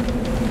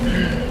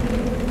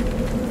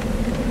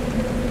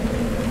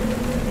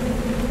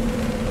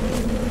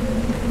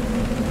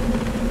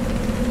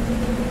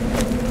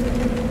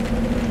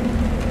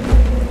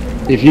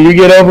 If you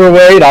get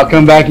overweight, I'll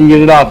come back and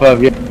get it off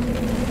of you.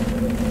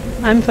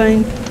 I'm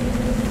fine.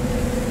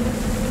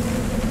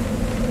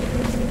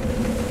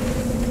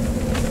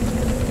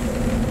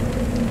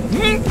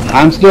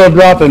 I'm still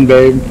dropping,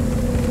 babe.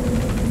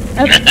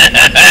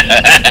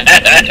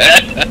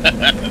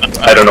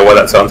 I don't know why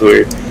that sounds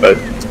weird, but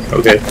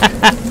okay.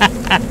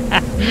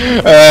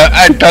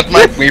 That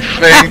might me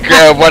think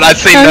when I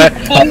see that.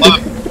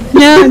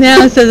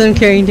 Now it says I'm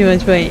carrying too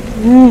much weight.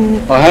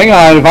 Well, hang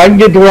on. If I can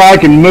get to where I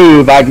can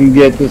move, I can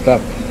get this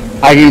stuff.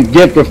 I can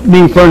get the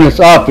new furnace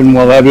up, and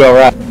we'll have you all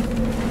right.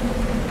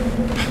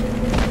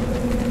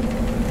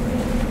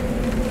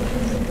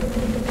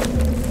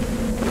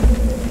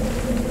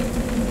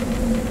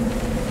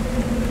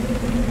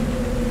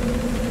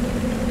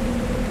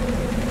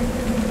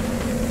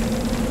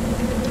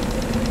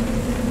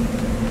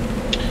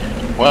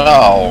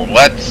 Well,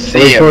 let's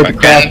see if I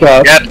can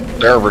get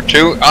server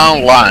 2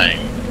 online.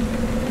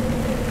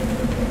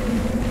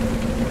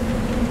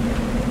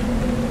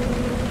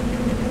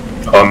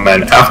 Oh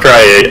man, after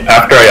I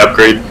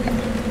upgrade,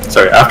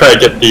 sorry, after I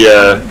get the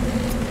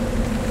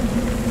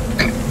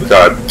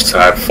God, so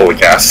I have full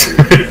gas.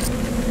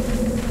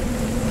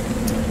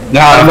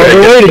 Now I'm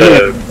overweight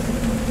again.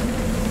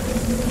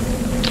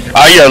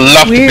 I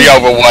love to be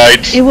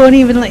overweight. It won't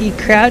even let you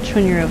crouch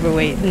when you're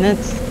overweight, and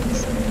that's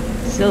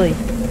silly.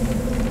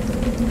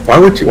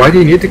 Why do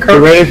you need the Get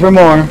crouch? ready for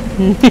more.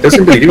 It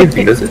doesn't really do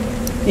anything, does it?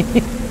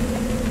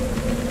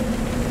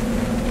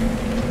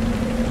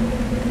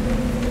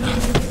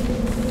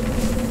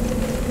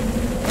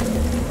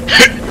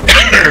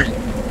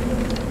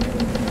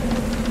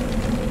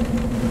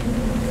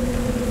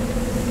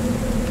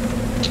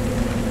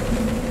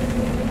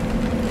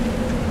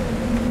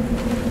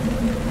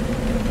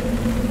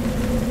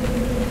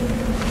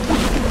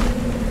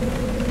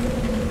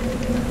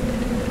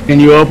 Can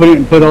you open it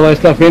and put all that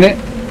stuff in it?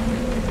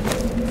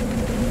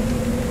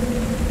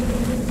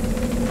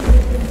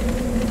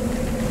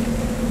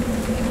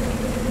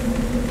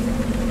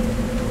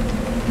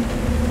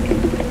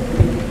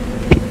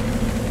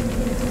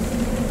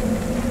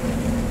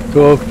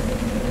 Cool.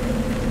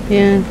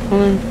 Yeah,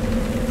 hold on.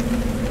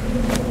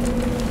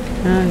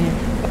 Oh,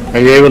 yeah. Are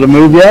you able to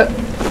move yet?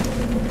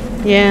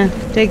 Yeah,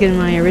 taking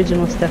my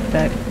original stuff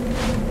back.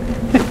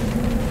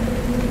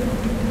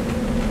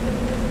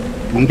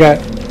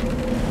 Okay.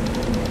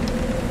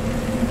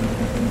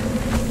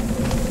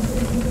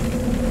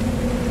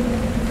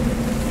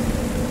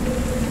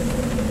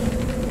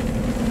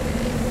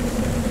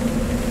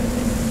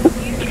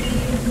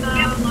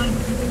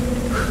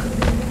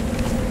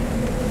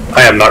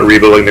 I am not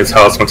rebuilding this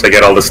house once I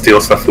get all the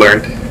steel stuff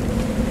learned.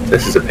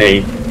 This is a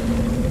pain.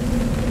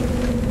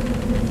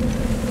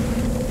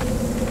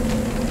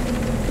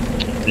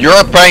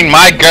 You're paying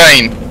my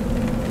gain.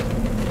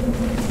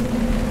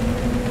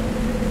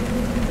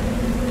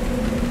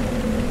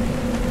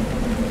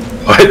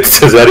 What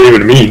does that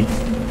even mean?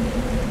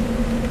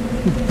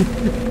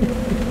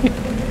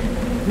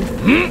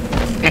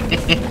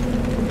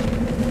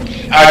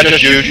 I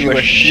just use you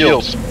as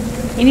shields.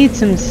 You need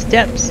some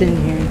steps in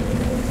here.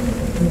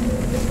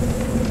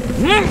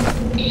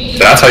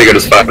 That's how you go to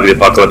survive the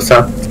apocalypse,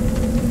 huh?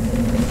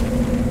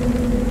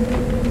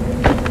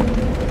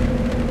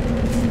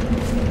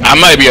 I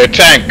may be a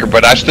tanker,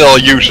 but I still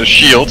use a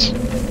shield.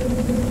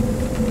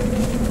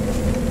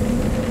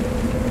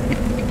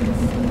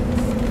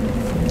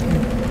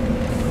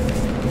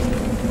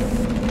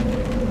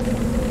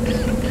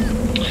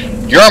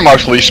 You're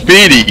mostly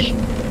speedy.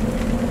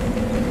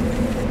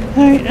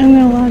 Alright, I'm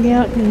gonna log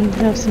out and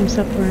have some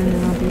supper and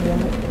then I'll be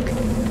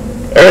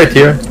back. Alright,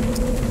 here.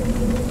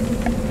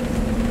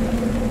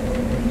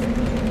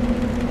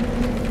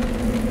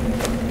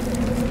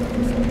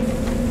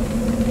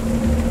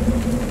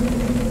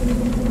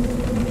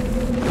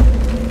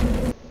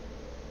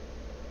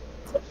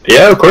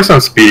 Yeah, of course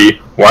I'm speedy.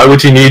 Why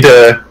would you need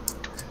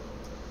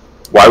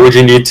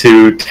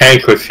to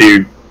tank if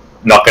you're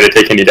not going to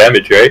take any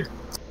damage, right?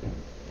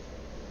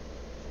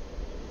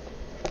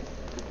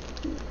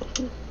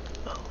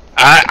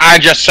 I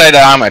just say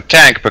that I'm a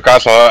tank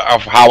because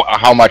of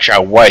how much I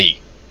weigh.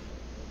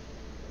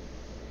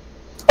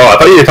 Oh, I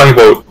thought you were talking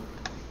about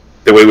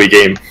the way we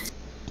game.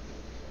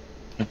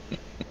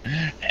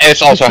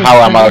 It's also how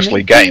I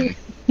mostly game.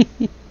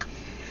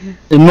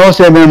 In most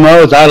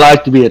MMOs, I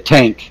like to be a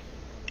tank.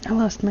 I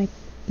lost my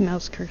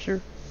mouse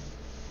cursor.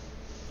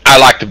 I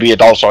like to be it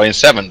also in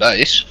 7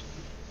 days.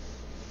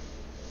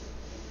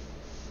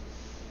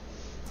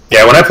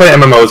 Yeah, when I play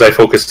MMOs, I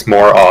focus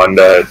more on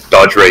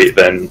dodge rate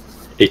than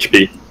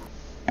HP.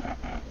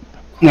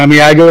 I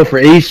mean, I go for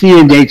AC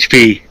and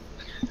HP,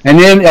 and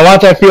then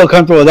once I feel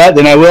comfortable with that,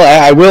 then I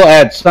will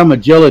add some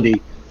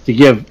agility to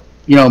give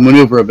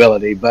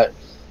maneuverability. But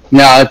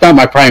no, it's not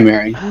my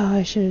primary. Oh,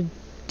 I should have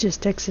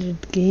just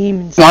exited the game.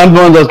 And I'm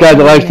one of those guys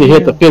that likes to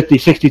hit the 50,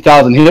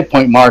 60,000 hit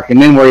point mark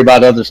and then worry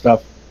about other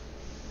stuff.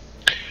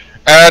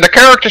 The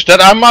characters that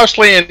I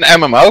mostly in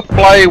MMO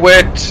play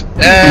with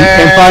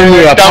And find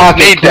me a don't pocket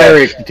need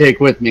cleric to take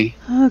with me.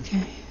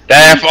 Okay. They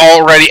have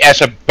already,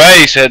 as a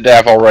base, they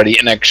have already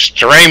an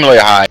extremely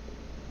high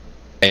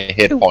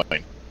hit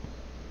point.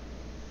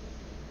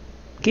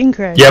 Game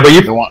crash. Yeah, but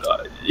you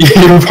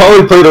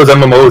probably play those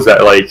MMOs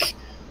that like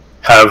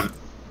have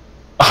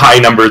high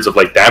numbers of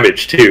like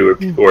damage too,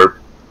 or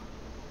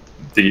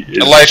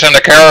It lays on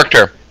the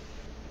character.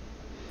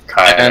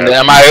 And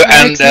am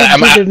I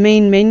the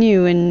main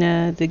menu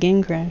and the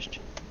game crashed.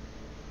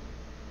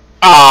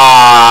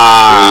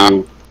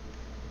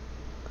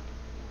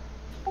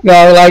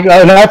 No, like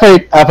I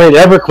played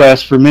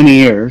EverQuest for many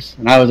years,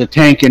 and I was a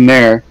tank in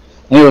there,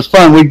 and it was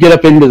fun. We'd get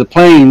up into the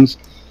plains,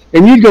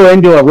 and you'd go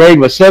into a raid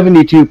with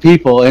 72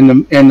 people, and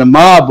the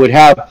mob would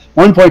have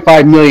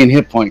 1.5 million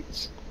hit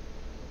points.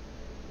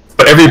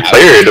 But every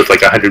player does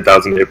like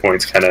 100,000 hit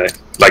points, kind of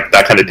like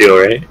that kind of deal,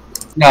 right?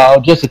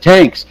 No, just the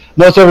tanks.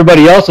 Most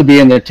everybody else would be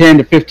in the 10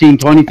 to 15,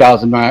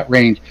 20,000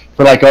 range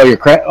for like all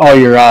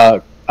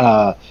your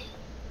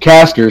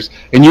casters,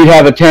 and you'd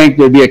have a tank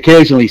that would be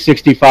occasionally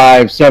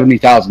 65,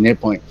 70,000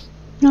 hit points.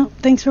 No,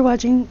 thanks for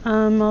watching.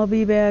 I'll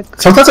be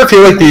back. Sometimes I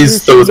feel like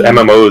those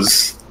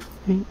MMOs.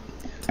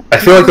 I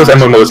feel like those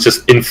MMOs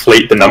just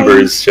inflate the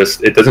numbers.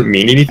 Just it doesn't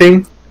mean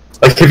anything.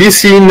 Like, have you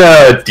seen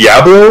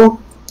Diablo?